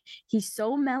Brandon. He's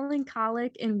so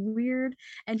melancholic and weird,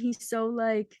 and he's so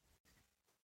like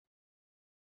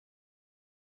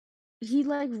he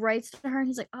like writes to her and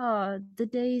he's like, "Oh, the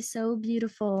day is so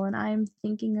beautiful and I'm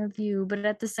thinking of you." But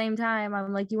at the same time,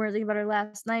 I'm like, "You weren't thinking about her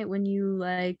last night when you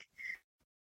like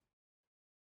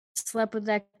slept with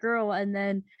that girl and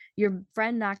then your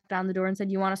friend knocked on the door and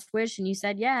said, 'You want to switch?' And you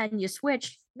said, 'Yeah,' and you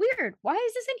switched. Weird. Why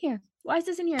is this in here? Why is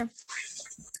this in here?"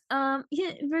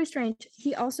 Yeah, very strange.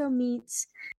 He also meets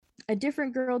a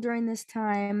different girl during this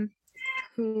time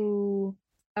who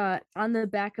on the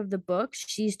back of the book,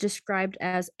 she's described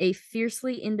as a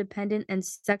fiercely independent and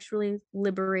sexually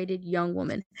liberated young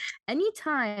woman.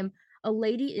 Anytime a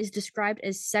lady is described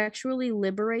as sexually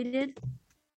liberated,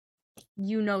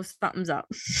 you know something's up.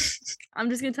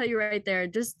 I'm just gonna tell you right there,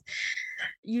 just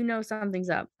you know something's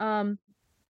up.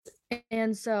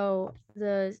 And so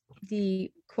the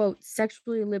quote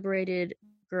sexually liberated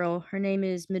girl, her name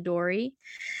is Midori,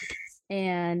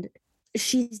 and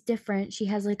she's different. She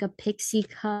has like a pixie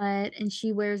cut and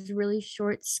she wears really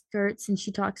short skirts and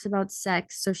she talks about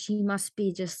sex. So she must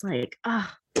be just like,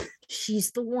 ah,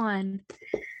 she's the one.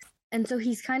 And so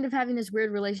he's kind of having this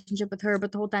weird relationship with her,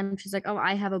 but the whole time she's like, "Oh,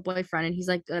 I have a boyfriend," and he's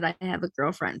like, "Good, I have a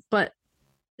girlfriend." But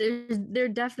there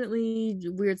definitely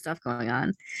weird stuff going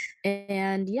on.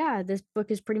 And yeah, this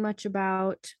book is pretty much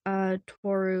about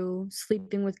Toru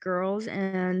sleeping with girls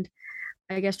and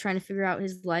I guess trying to figure out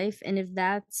his life. And if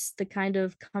that's the kind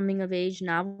of coming of age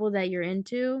novel that you're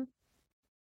into,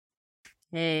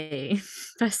 hey,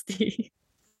 bestie,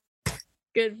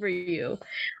 good for you.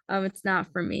 It's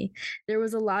not for me. There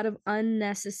was a lot of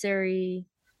unnecessary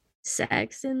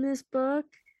sex in this book.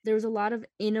 There was a lot of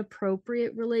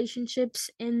inappropriate relationships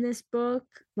in this book,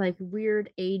 like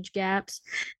weird age gaps.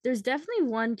 There's definitely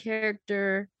one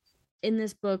character in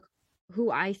this book who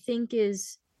I think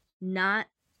is not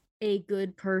a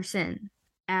good person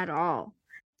at all.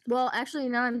 Well, actually,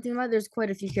 now I'm thinking about it, there's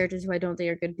quite a few characters who I don't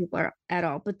think are good people at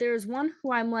all. But there's one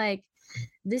who I'm like,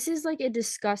 this is like a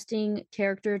disgusting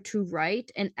character to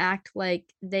write and act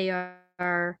like they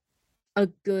are a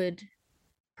good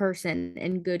person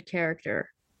and good character.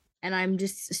 And I'm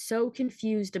just so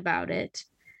confused about it.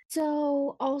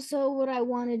 So, also, what I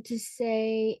wanted to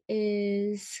say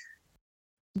is,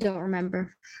 don't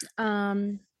remember.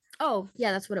 Oh,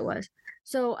 yeah, that's what it was.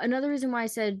 So, another reason why I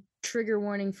said trigger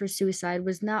warning for suicide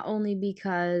was not only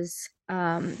because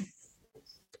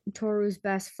Toru's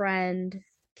best friend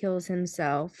kills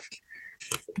himself,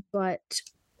 but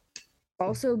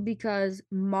also because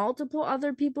multiple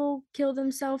other people kill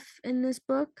themselves in this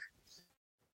book.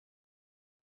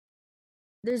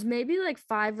 There's maybe like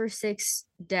 5 or 6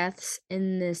 deaths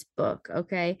in this book,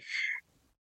 okay?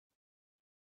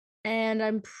 And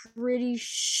I'm pretty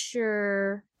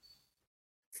sure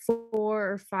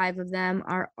 4 or 5 of them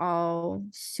are all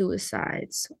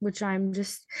suicides, which I'm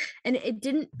just and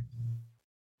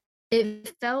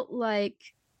it felt like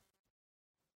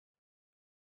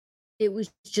it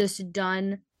was just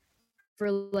done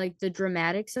for like the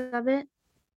dramatics of it,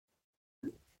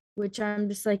 which I'm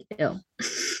just like, ew.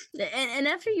 And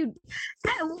after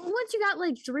once you got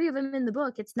like 3 of them in the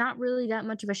book, it's not really that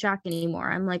much of a shock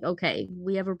anymore. I'm like, okay,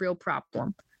 we have a real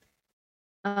problem.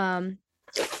 Let's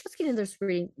get into this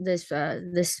reading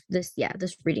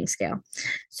scale.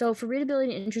 So for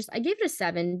readability and interest, I gave it a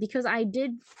 7 because I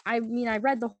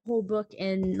read the whole book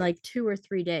in like 2 or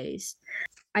 3 days.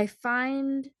 I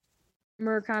find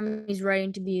Murakami's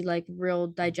writing to be like real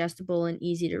digestible and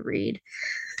easy to read.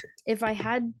 If I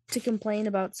had to complain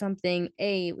about something,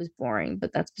 A, it was boring,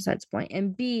 but that's besides the point.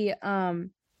 And B,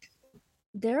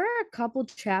 there are a couple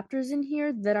chapters in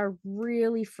here that are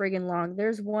really friggin' long.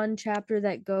 There's one chapter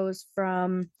that goes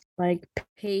from like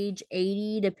page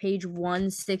 80 to page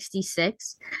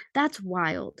 166. That's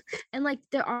wild. And like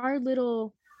there are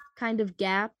little kind of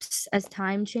gaps as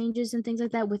time changes and things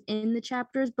like that within the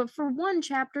chapters, but for one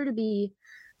chapter to be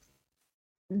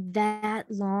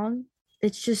that long,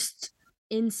 it's just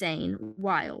insane,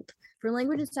 wild. For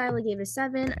language and style, I gave it a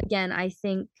 7. Again,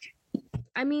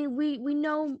 we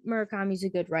know Murakami's a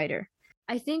good writer.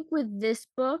 I think with this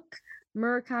book,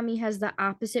 Murakami has the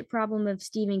opposite problem of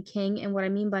Stephen King. And what I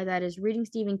mean by that is reading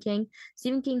Stephen King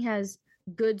has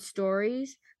good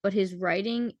stories, but his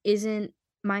writing isn't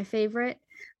my favorite.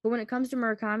 But when it comes to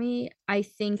Murakami, I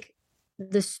think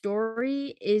the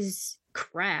story is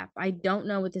crap. I don't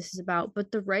know what this is about,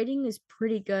 but the writing is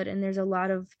pretty good and there's a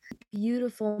lot of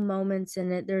beautiful moments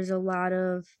in it. There's a lot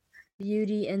of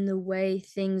beauty in the way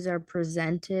things are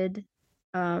presented.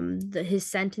 His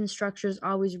sentence structure is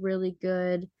always really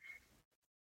good.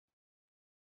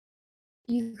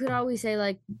 You could always say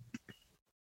like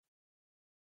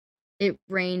it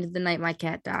rained the night my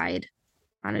cat died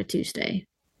on a Tuesday.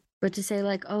 But to say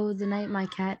like, oh, the night my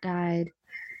cat died,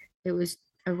 it was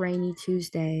a rainy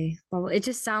Tuesday. Well, it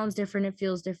just sounds different. It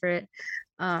feels different.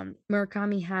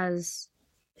 Murakami has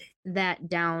that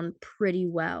down pretty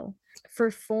well. For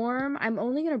form, I'm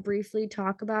only going to briefly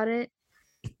talk about it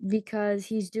because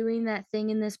he's doing that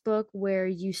thing in this book where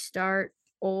you start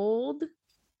old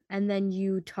and then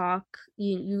you talk,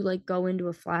 you like go into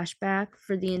a flashback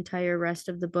for the entire rest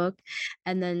of the book.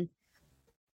 And then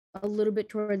a little bit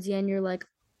towards the end, you're like,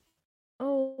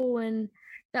 oh, and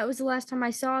that was the last time I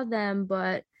saw them,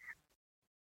 but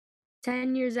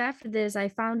 10 years after this, I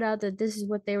found out that this is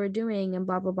what they were doing and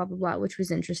blah, blah, blah, blah, blah, which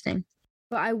was interesting.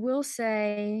 But I will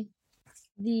say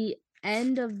the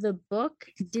end of the book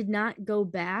did not go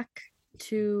back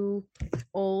to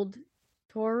old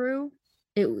Toru.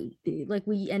 It like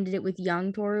we ended it with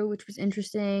young Toru, which was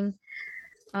interesting.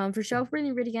 For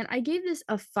shelf-worthy read again, I gave this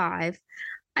a 5.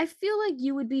 I feel like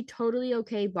you would be totally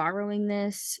okay borrowing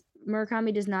this.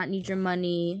 Murakami does not need your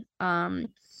money. And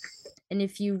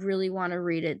if you really want to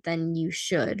read it, then you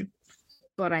should.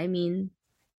 But I mean,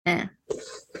 eh.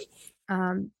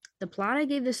 The plot, I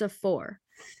gave this a 4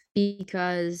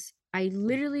 because I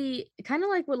literally, kind of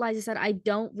like what Liza said, I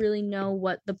don't really know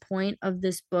what the point of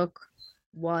this book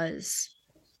was.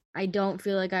 I don't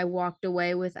feel like I walked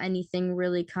away with anything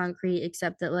really concrete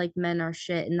except that like men are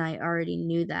shit and I already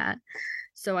knew that.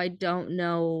 So I don't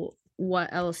know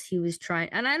what else he was trying,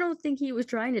 and I don't think he was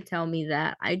trying to tell me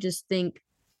that. I just think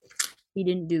he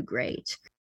didn't do great.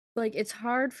 Like, it's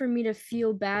hard for me to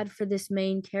feel bad for this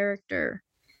main character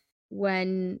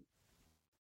when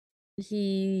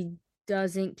he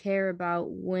doesn't care about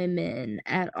women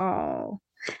at all.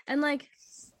 And like,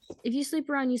 if you sleep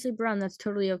around, you sleep around. That's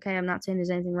totally okay. I'm not saying there's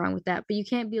anything wrong with that. But you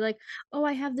can't be like, oh,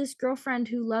 I have this girlfriend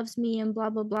who loves me and blah,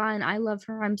 blah, blah. And I love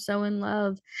her. I'm so in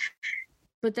love.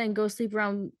 But then go sleep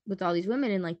around with all these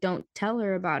women and like don't tell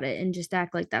her about it and just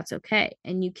act like that's okay.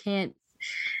 And you can't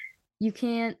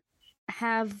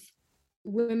have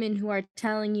women who are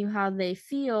telling you how they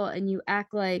feel and you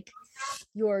act like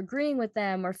you're agreeing with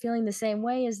them or feeling the same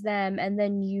way as them, and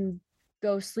then you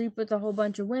go sleep with a whole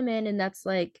bunch of women, and that's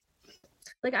like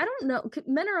I don't know.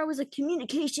 Men are always like,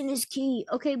 communication is key.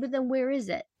 Okay, but then where is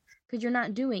it? Because you're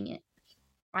not doing it.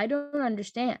 I don't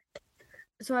understand.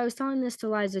 So I was telling this to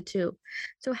Liza too.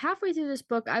 So halfway through this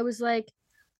book, I was like,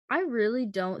 I really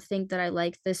don't think that I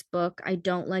like this book. I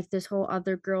don't like this whole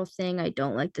other girl thing. I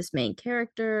don't like this main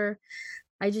character.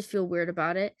 I just feel weird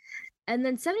about it. And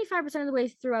then 75% of the way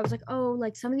through, I was like, oh,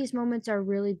 like some of these moments are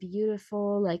really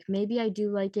beautiful. Like maybe I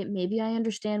do like it. Maybe I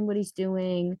understand what he's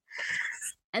doing.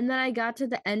 And then I got to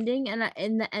the ending, and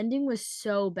the ending was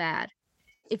so bad.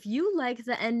 If you like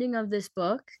the ending of this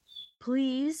book,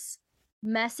 please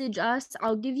message us.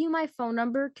 I'll give you my phone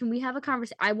number. Can we have a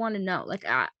conversation? I want to know. Like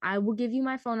I will give you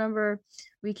my phone number.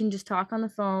 We can just talk on the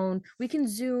phone. We can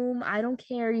Zoom. I don't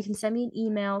care. You can send me an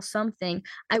email, something.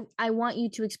 I want you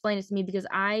to explain it to me because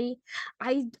I'm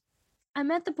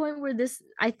at the point where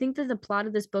I think that the plot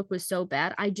of this book was so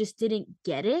bad. I just didn't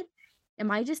get it. Am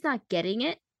I just not getting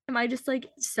it? Am I just like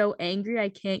so angry I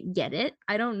can't get it?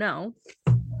 I don't know.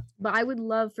 But I would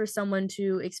love for someone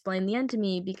to explain the end to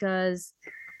me because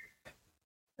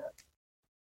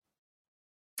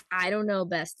I don't know,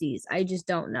 besties. I just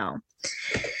don't know.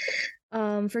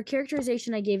 For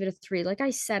characterization, I gave it a 3. Like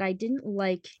I said, I didn't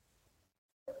like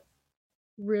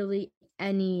really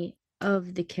any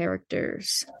of the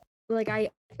characters. Like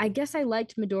I guess I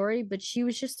liked Midori, but she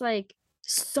was just like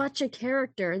such a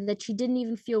character that she didn't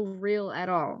even feel real at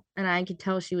all. And I could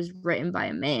tell she was written by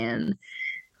a man.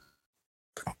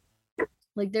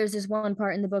 Like there's this one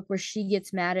part in the book where she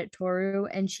gets mad at Toru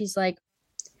and she's like,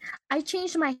 I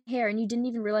changed my hair and you didn't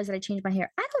even realize that I changed my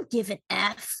hair. I don't give an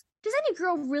F. Does any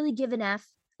girl really give an F?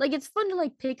 Like it's fun to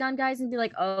like pick on guys and be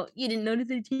like, oh, you didn't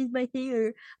notice I changed my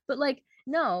hair. But like,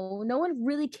 no one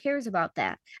really cares about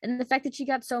that. And the fact that she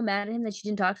got so mad at him that she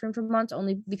didn't talk to him for months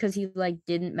only because he like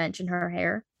didn't mention her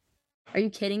hair. Are you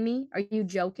kidding me? Are you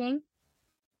joking?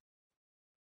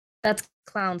 That's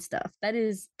clown stuff.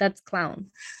 That's clown.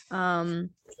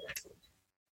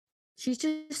 She's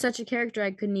just such a character. I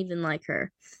couldn't even like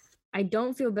her. I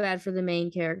don't feel bad for the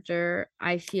main character.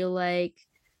 I feel like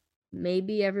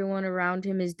maybe everyone around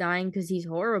him is dying because he's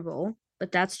horrible,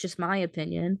 but that's just my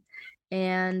opinion.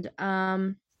 And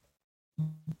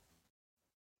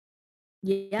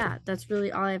Yeah, that's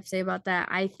really all I have to say about that.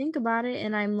 I think about it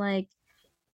and I'm like,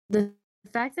 the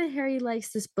fact that Harry likes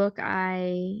this book,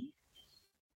 I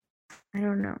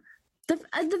don't know. The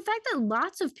fact that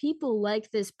lots of people like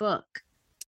this book,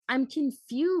 I'm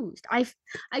confused. I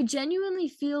genuinely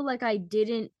feel like I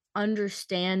didn't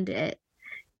understand it.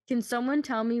 Can someone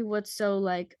tell me what's so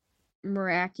like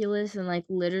miraculous and like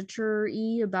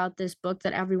literature-y about this book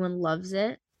that everyone loves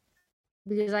it?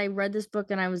 Because I read this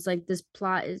book and I was like, this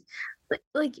plot is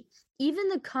like even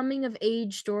the coming of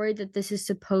age story that this is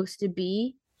supposed to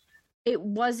be, it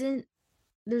wasn't,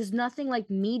 there's nothing like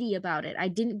meaty about it. I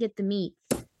didn't get the meat.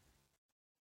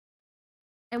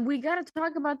 And we got to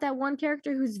talk about that one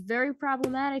character who's very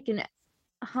problematic and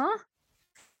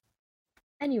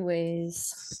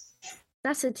anyways,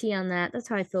 that's a tea on that. That's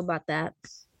how I feel about that.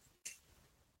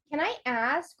 Can I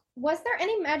ask, was there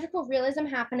any magical realism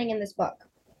happening in this book?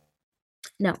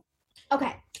 No.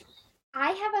 Okay.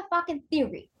 I have a fucking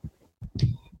theory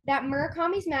that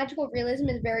Murakami's magical realism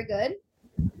is very good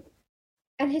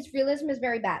and his realism is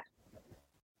very bad.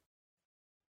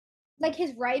 Like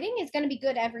his writing is going to be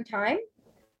good every time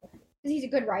because he's a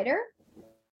good writer.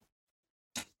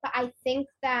 But I think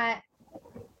that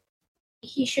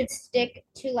he should stick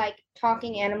to like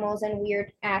talking animals and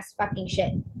weird ass fucking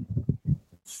shit.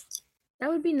 That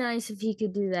would be nice if he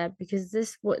could do that because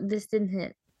this didn't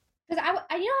hit. Because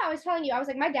I you know how I was telling you, I was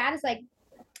like, my dad is like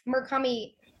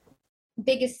Murakami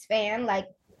biggest fan. Like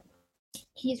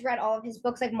he's read all of his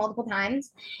books like multiple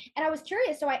times, and I was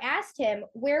curious, so I asked him,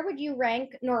 where would you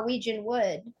rank Norwegian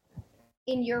Wood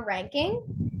in your ranking?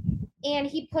 And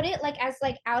he put it like as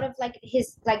like out of like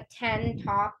his like 10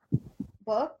 top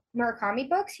book Murakami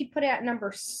books, he put it at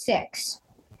number 6.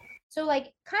 So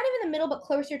like kind of in the middle, but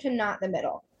closer to not the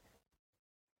middle.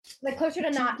 Like closer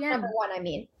to not number 1, I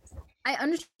mean. I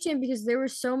understand because there were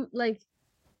so like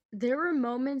there were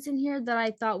moments in here that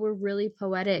I thought were really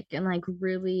poetic and like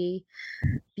really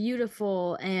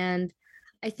beautiful, and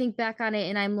I think back on it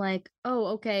and I'm like, oh,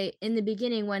 okay, in the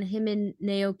beginning when him and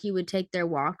Naoki would take their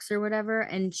walks or whatever,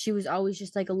 and she was always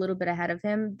just like a little bit ahead of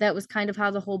him, that was kind of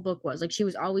how the whole book was. Like she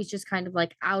was always just kind of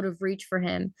like out of reach for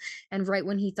him, and right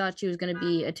when he thought she was going to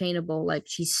be attainable, like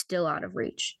she's still out of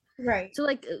reach. Right. So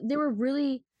like they were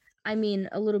really, I mean,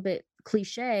 a little bit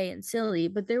cliche and silly,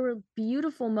 but there were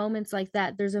beautiful moments like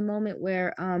that. There's a moment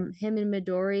where him and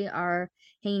Midori are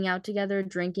hanging out together,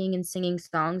 drinking and singing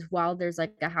songs while there's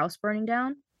like a house burning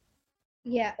down.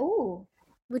 Yeah. Ooh.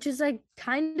 Which is like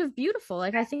kind of beautiful.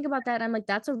 Like I think about that and I'm like,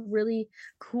 that's a really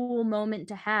cool moment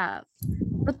to have.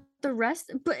 But the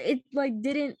rest, but it like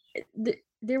didn't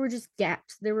there were just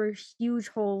gaps. There were huge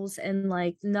holes and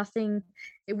like nothing,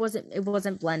 it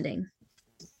wasn't blending.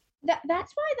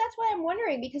 That's why I'm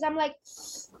wondering, because I'm like,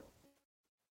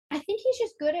 I think he's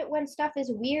just good at when stuff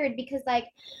is weird, because like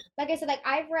I said, like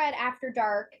I've read After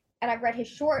Dark and I've read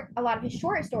a lot of his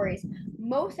short stories.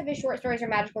 Most of his short stories are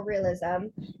magical realism.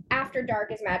 After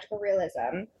Dark is magical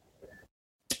realism.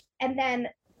 And then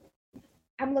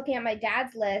I'm looking at my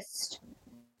dad's list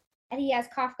and he has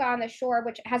Kafka on the Shore,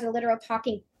 which has a literal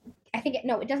talking,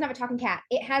 it doesn't have a talking cat.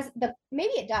 It has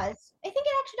maybe it does. I think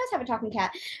it actually does have a talking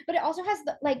cat, but it also has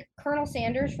the like Colonel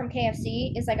Sanders from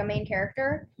KFC is like a main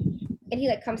character, and he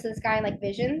like comes to the sky in like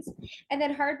visions. And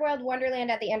then Hard-Boiled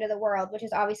Wonderland at the End of the World, which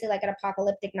is obviously like an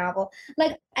apocalyptic novel.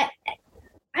 Like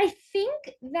I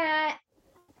think that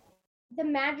the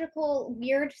magical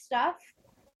weird stuff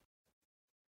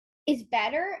is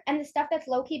better, and the stuff that's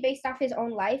low-key based off his own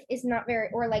life is not very,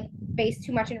 or like based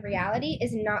too much in reality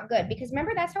is not good. Because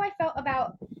remember, that's how I felt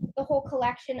about the whole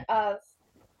collection of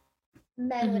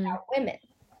Men Without Women,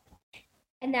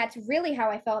 and that's really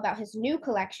how I felt about his new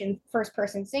collection, First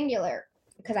Person Singular,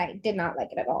 because I did not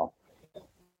like it at all,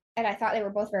 and I thought they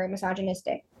were both very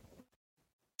misogynistic.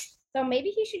 So maybe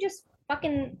he should just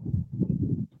fucking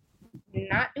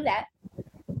not do that.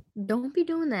 Don't be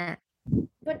doing that.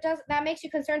 But that makes you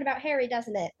concerned about Harry,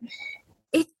 doesn't it?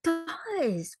 It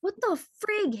does. What the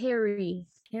frig, Harry?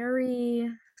 Harry,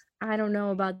 I don't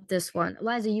know about this one.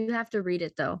 Eliza, you have to read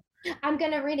it though. I'm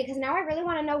gonna read it because now I really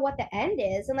want to know what the end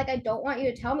is, and like I don't want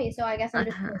you to tell me, so I guess I'm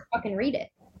just gonna fucking read it.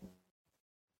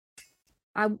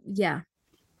 Yeah.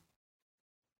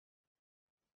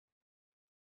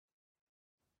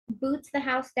 Boots the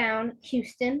house down,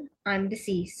 Houston, I'm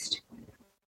deceased.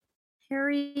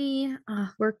 Harry,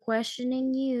 we're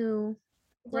questioning you.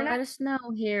 Let us know,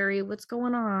 Harry, what's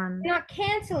going on. We're not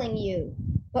canceling you,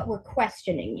 but we're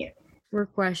questioning you. We're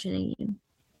questioning you.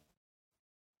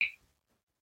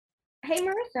 Hey,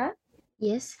 Marissa.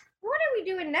 Yes? What are we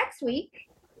doing next week?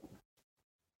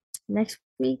 Next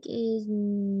week is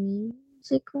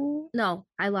What's it called? No,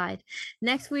 I lied.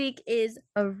 Next week is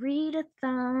a readathon.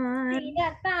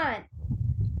 Readathon.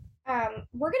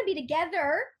 We're gonna be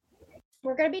together.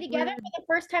 We're gonna be together for the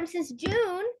first time since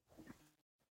June.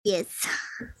 Yes.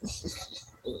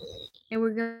 And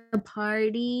we're gonna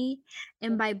party.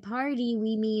 And by party,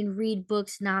 we mean read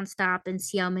books nonstop and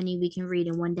see how many we can read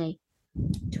in one day.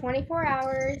 24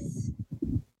 hours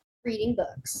reading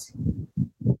books.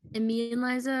 And me and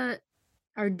Liza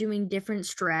are doing different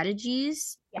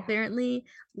strategies. Yeah. Apparently,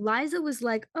 Liza was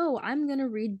like, "Oh, I'm gonna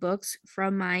read books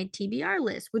from my TBR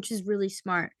list," which is really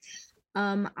smart.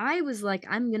 I was like,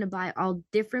 I'm gonna buy all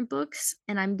different books,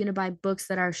 and I'm gonna buy books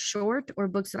that are short or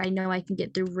books that I know I can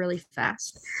get through really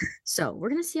fast. So we're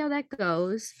gonna see how that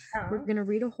goes. We're gonna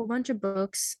read a whole bunch of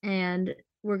books, and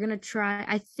we're gonna try.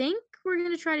 I think we're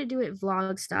gonna try to do it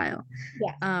vlog style.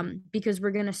 Yeah. Because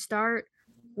we're gonna start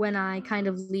when I kind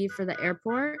of leave for the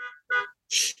airport.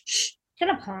 Shut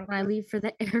up, Honk. When I leave for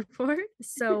the airport.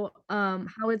 So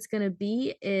how it's gonna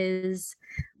be is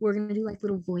we're gonna do like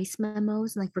little voice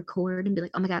memos and like record and be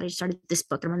like, oh my god, I just started this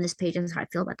book, I'm on this page, and this is how I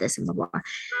feel about this and blah blah.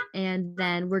 And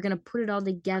then we're gonna put it all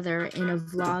together in a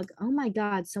vlog. Oh my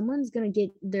god, someone's gonna get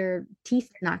their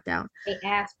teeth knocked out. They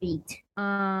ass beat.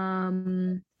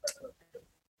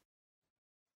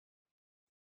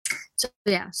 So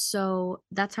yeah, so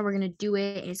that's how we're gonna do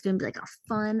it. It's gonna be like a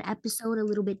fun episode, a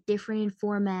little bit different in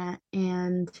format,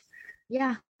 and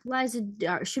yeah. Liza,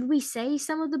 should we say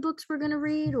some of the books we're gonna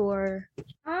read, or?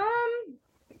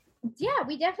 Yeah,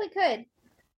 we definitely could.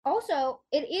 Also,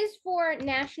 it is for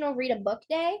National Read a Book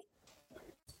Day.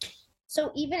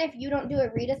 So even if you don't do a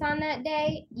readathon that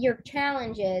day, your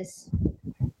challenge is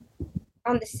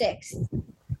on the 6th.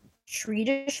 Read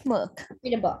a schmuck.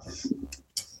 Read a book.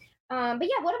 But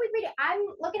yeah, what are we reading? I'm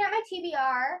looking at my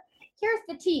TBR. Here's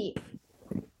the tea.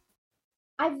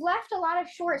 I've left a lot of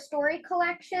short story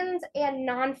collections and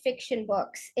nonfiction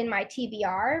books in my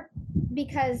TBR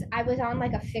because I was on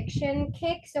like a fiction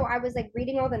kick. So I was like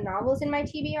reading all the novels in my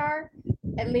TBR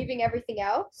and leaving everything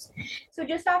else. So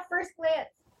just off first glance,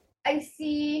 I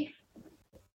see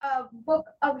a book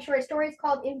of short stories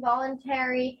called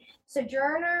Involuntary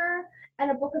Sojourner and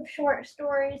a book of short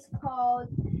stories called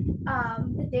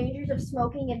The Dangers of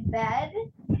Smoking in Bed.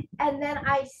 And then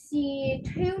I see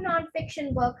 2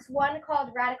 nonfiction books, one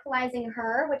called Radicalizing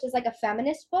Her, which is like a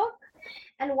feminist book,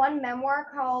 and one memoir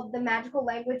called The Magical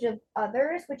Language of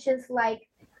Others, which is like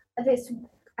this,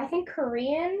 I think,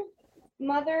 Korean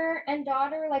mother and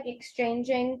daughter like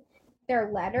exchanging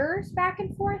their letters back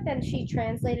and forth, and she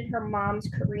translated her mom's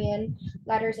Korean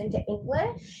letters into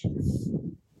English.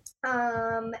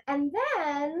 And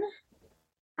then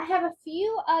I have a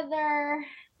few other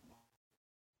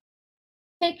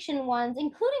fiction ones,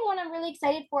 including one I'm really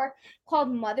excited for called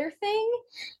Mother Thing,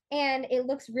 and it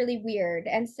looks really weird.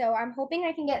 And so I'm hoping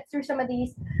I can get through some of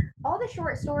these. All the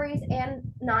short stories and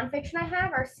nonfiction I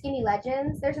have are skinny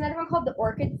legends. There's another one called The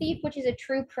Orchid Thief, which is a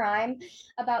true crime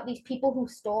about these people who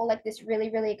stole like this really,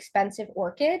 really expensive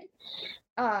orchid,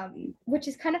 which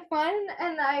is kind of fun,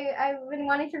 and I've been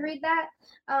wanting to read that.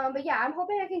 But yeah, I'm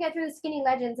hoping I can get through the skinny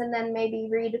legends and then maybe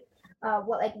read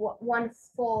one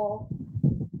full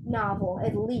novel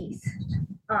at least.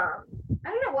 I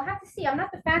don't know. We'll have to see. I'm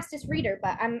not the fastest reader,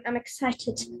 but I'm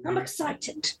excited. I'm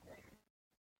excited.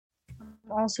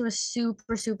 I'm also a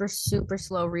super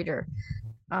slow reader.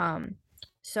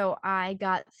 So I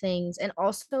got things, and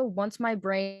also once my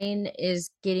brain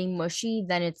is getting mushy,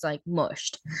 then it's like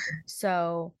mushed.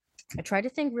 So I tried to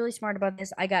think really smart about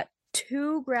this. I got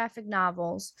 2 graphic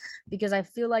novels because I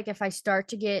feel like if I start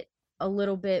to get a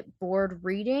little bit bored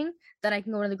reading, then I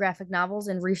can go to the graphic novels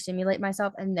and re-stimulate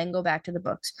myself and then go back to the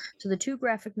books. So the 2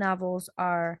 graphic novels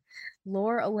are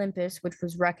Lore Olympus, which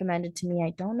was recommended to me.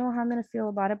 I don't know how I'm going to feel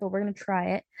about it, but we're going to try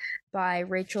it, by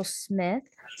Rachel Smith.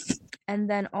 And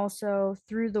then also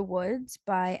Through the Woods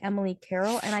by Emily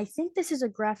Carroll. And I think this is a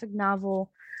graphic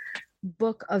novel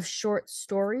book of short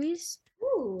stories.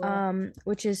 Ooh.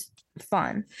 Which is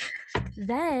fun.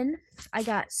 Then I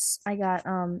got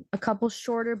a couple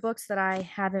shorter books that I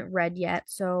haven't read yet.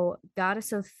 So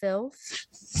Goddess of Filth,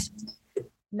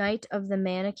 Night of the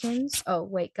Mannequins. Oh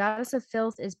wait, Goddess of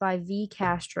Filth is by V.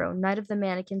 Castro. Night of the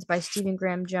Mannequins by Stephen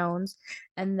Graham Jones,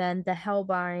 and then The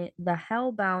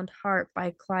Hellbound Heart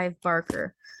by Clive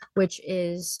Barker, which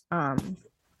is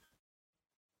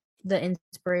the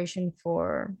inspiration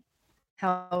for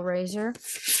Hellraiser.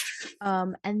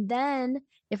 And then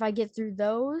if I get through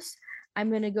those, I'm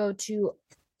going to go to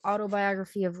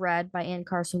Autobiography of Red by Anne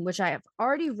Carson, which I have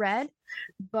already read,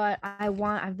 but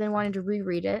I've been wanting to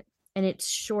reread it, and it's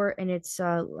short and it's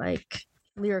like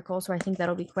lyrical, so I think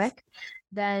that'll be quick.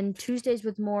 Then Tuesdays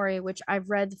with Maury, which I've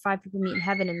read The Five People Meet in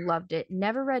Heaven and loved it.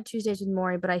 Never read Tuesdays with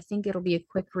Maury, but I think it'll be a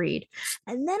quick read.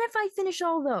 And then if I finish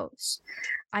all those,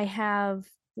 I have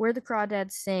Where the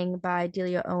Crawdads Sing by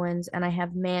Delia Owens, and I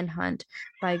have Manhunt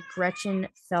by Gretchen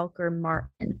Felker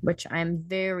Martin, which I'm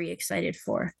very excited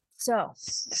for. So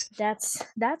that's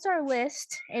our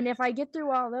list. And if I get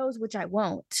through all those, which I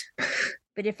won't,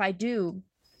 but if I do,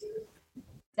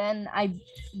 then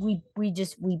we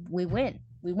win.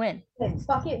 We win.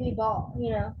 Fuck it, we ball,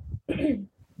 you know.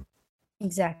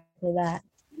 Exactly that.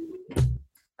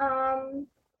 I'm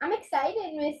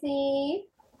excited, Missy.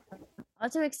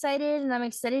 Also excited, and I'm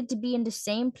excited to be in the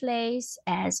same place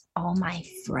as all my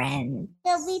friends.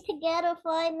 They'll be together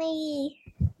finally.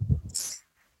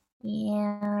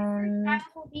 And Miles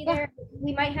will be there.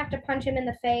 We might have to punch him in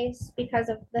the face because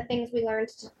of the things we learned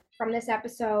from this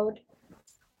episode.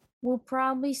 we'll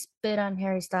probably spit on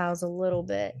Harry Styles a little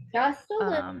bit. Just a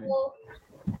little.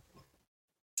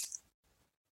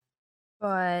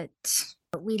 But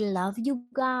we love you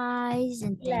guys,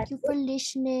 and thank you for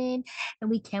listening. And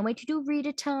we can't wait to do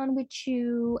readathon with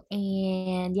you.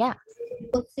 And yeah,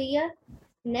 We'll see you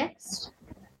next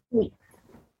week.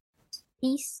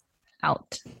 peace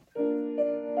out.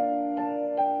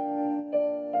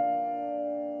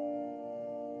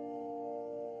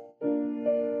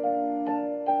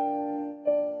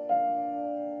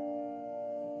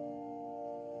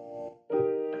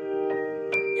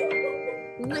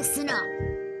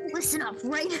 Listen up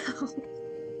right now.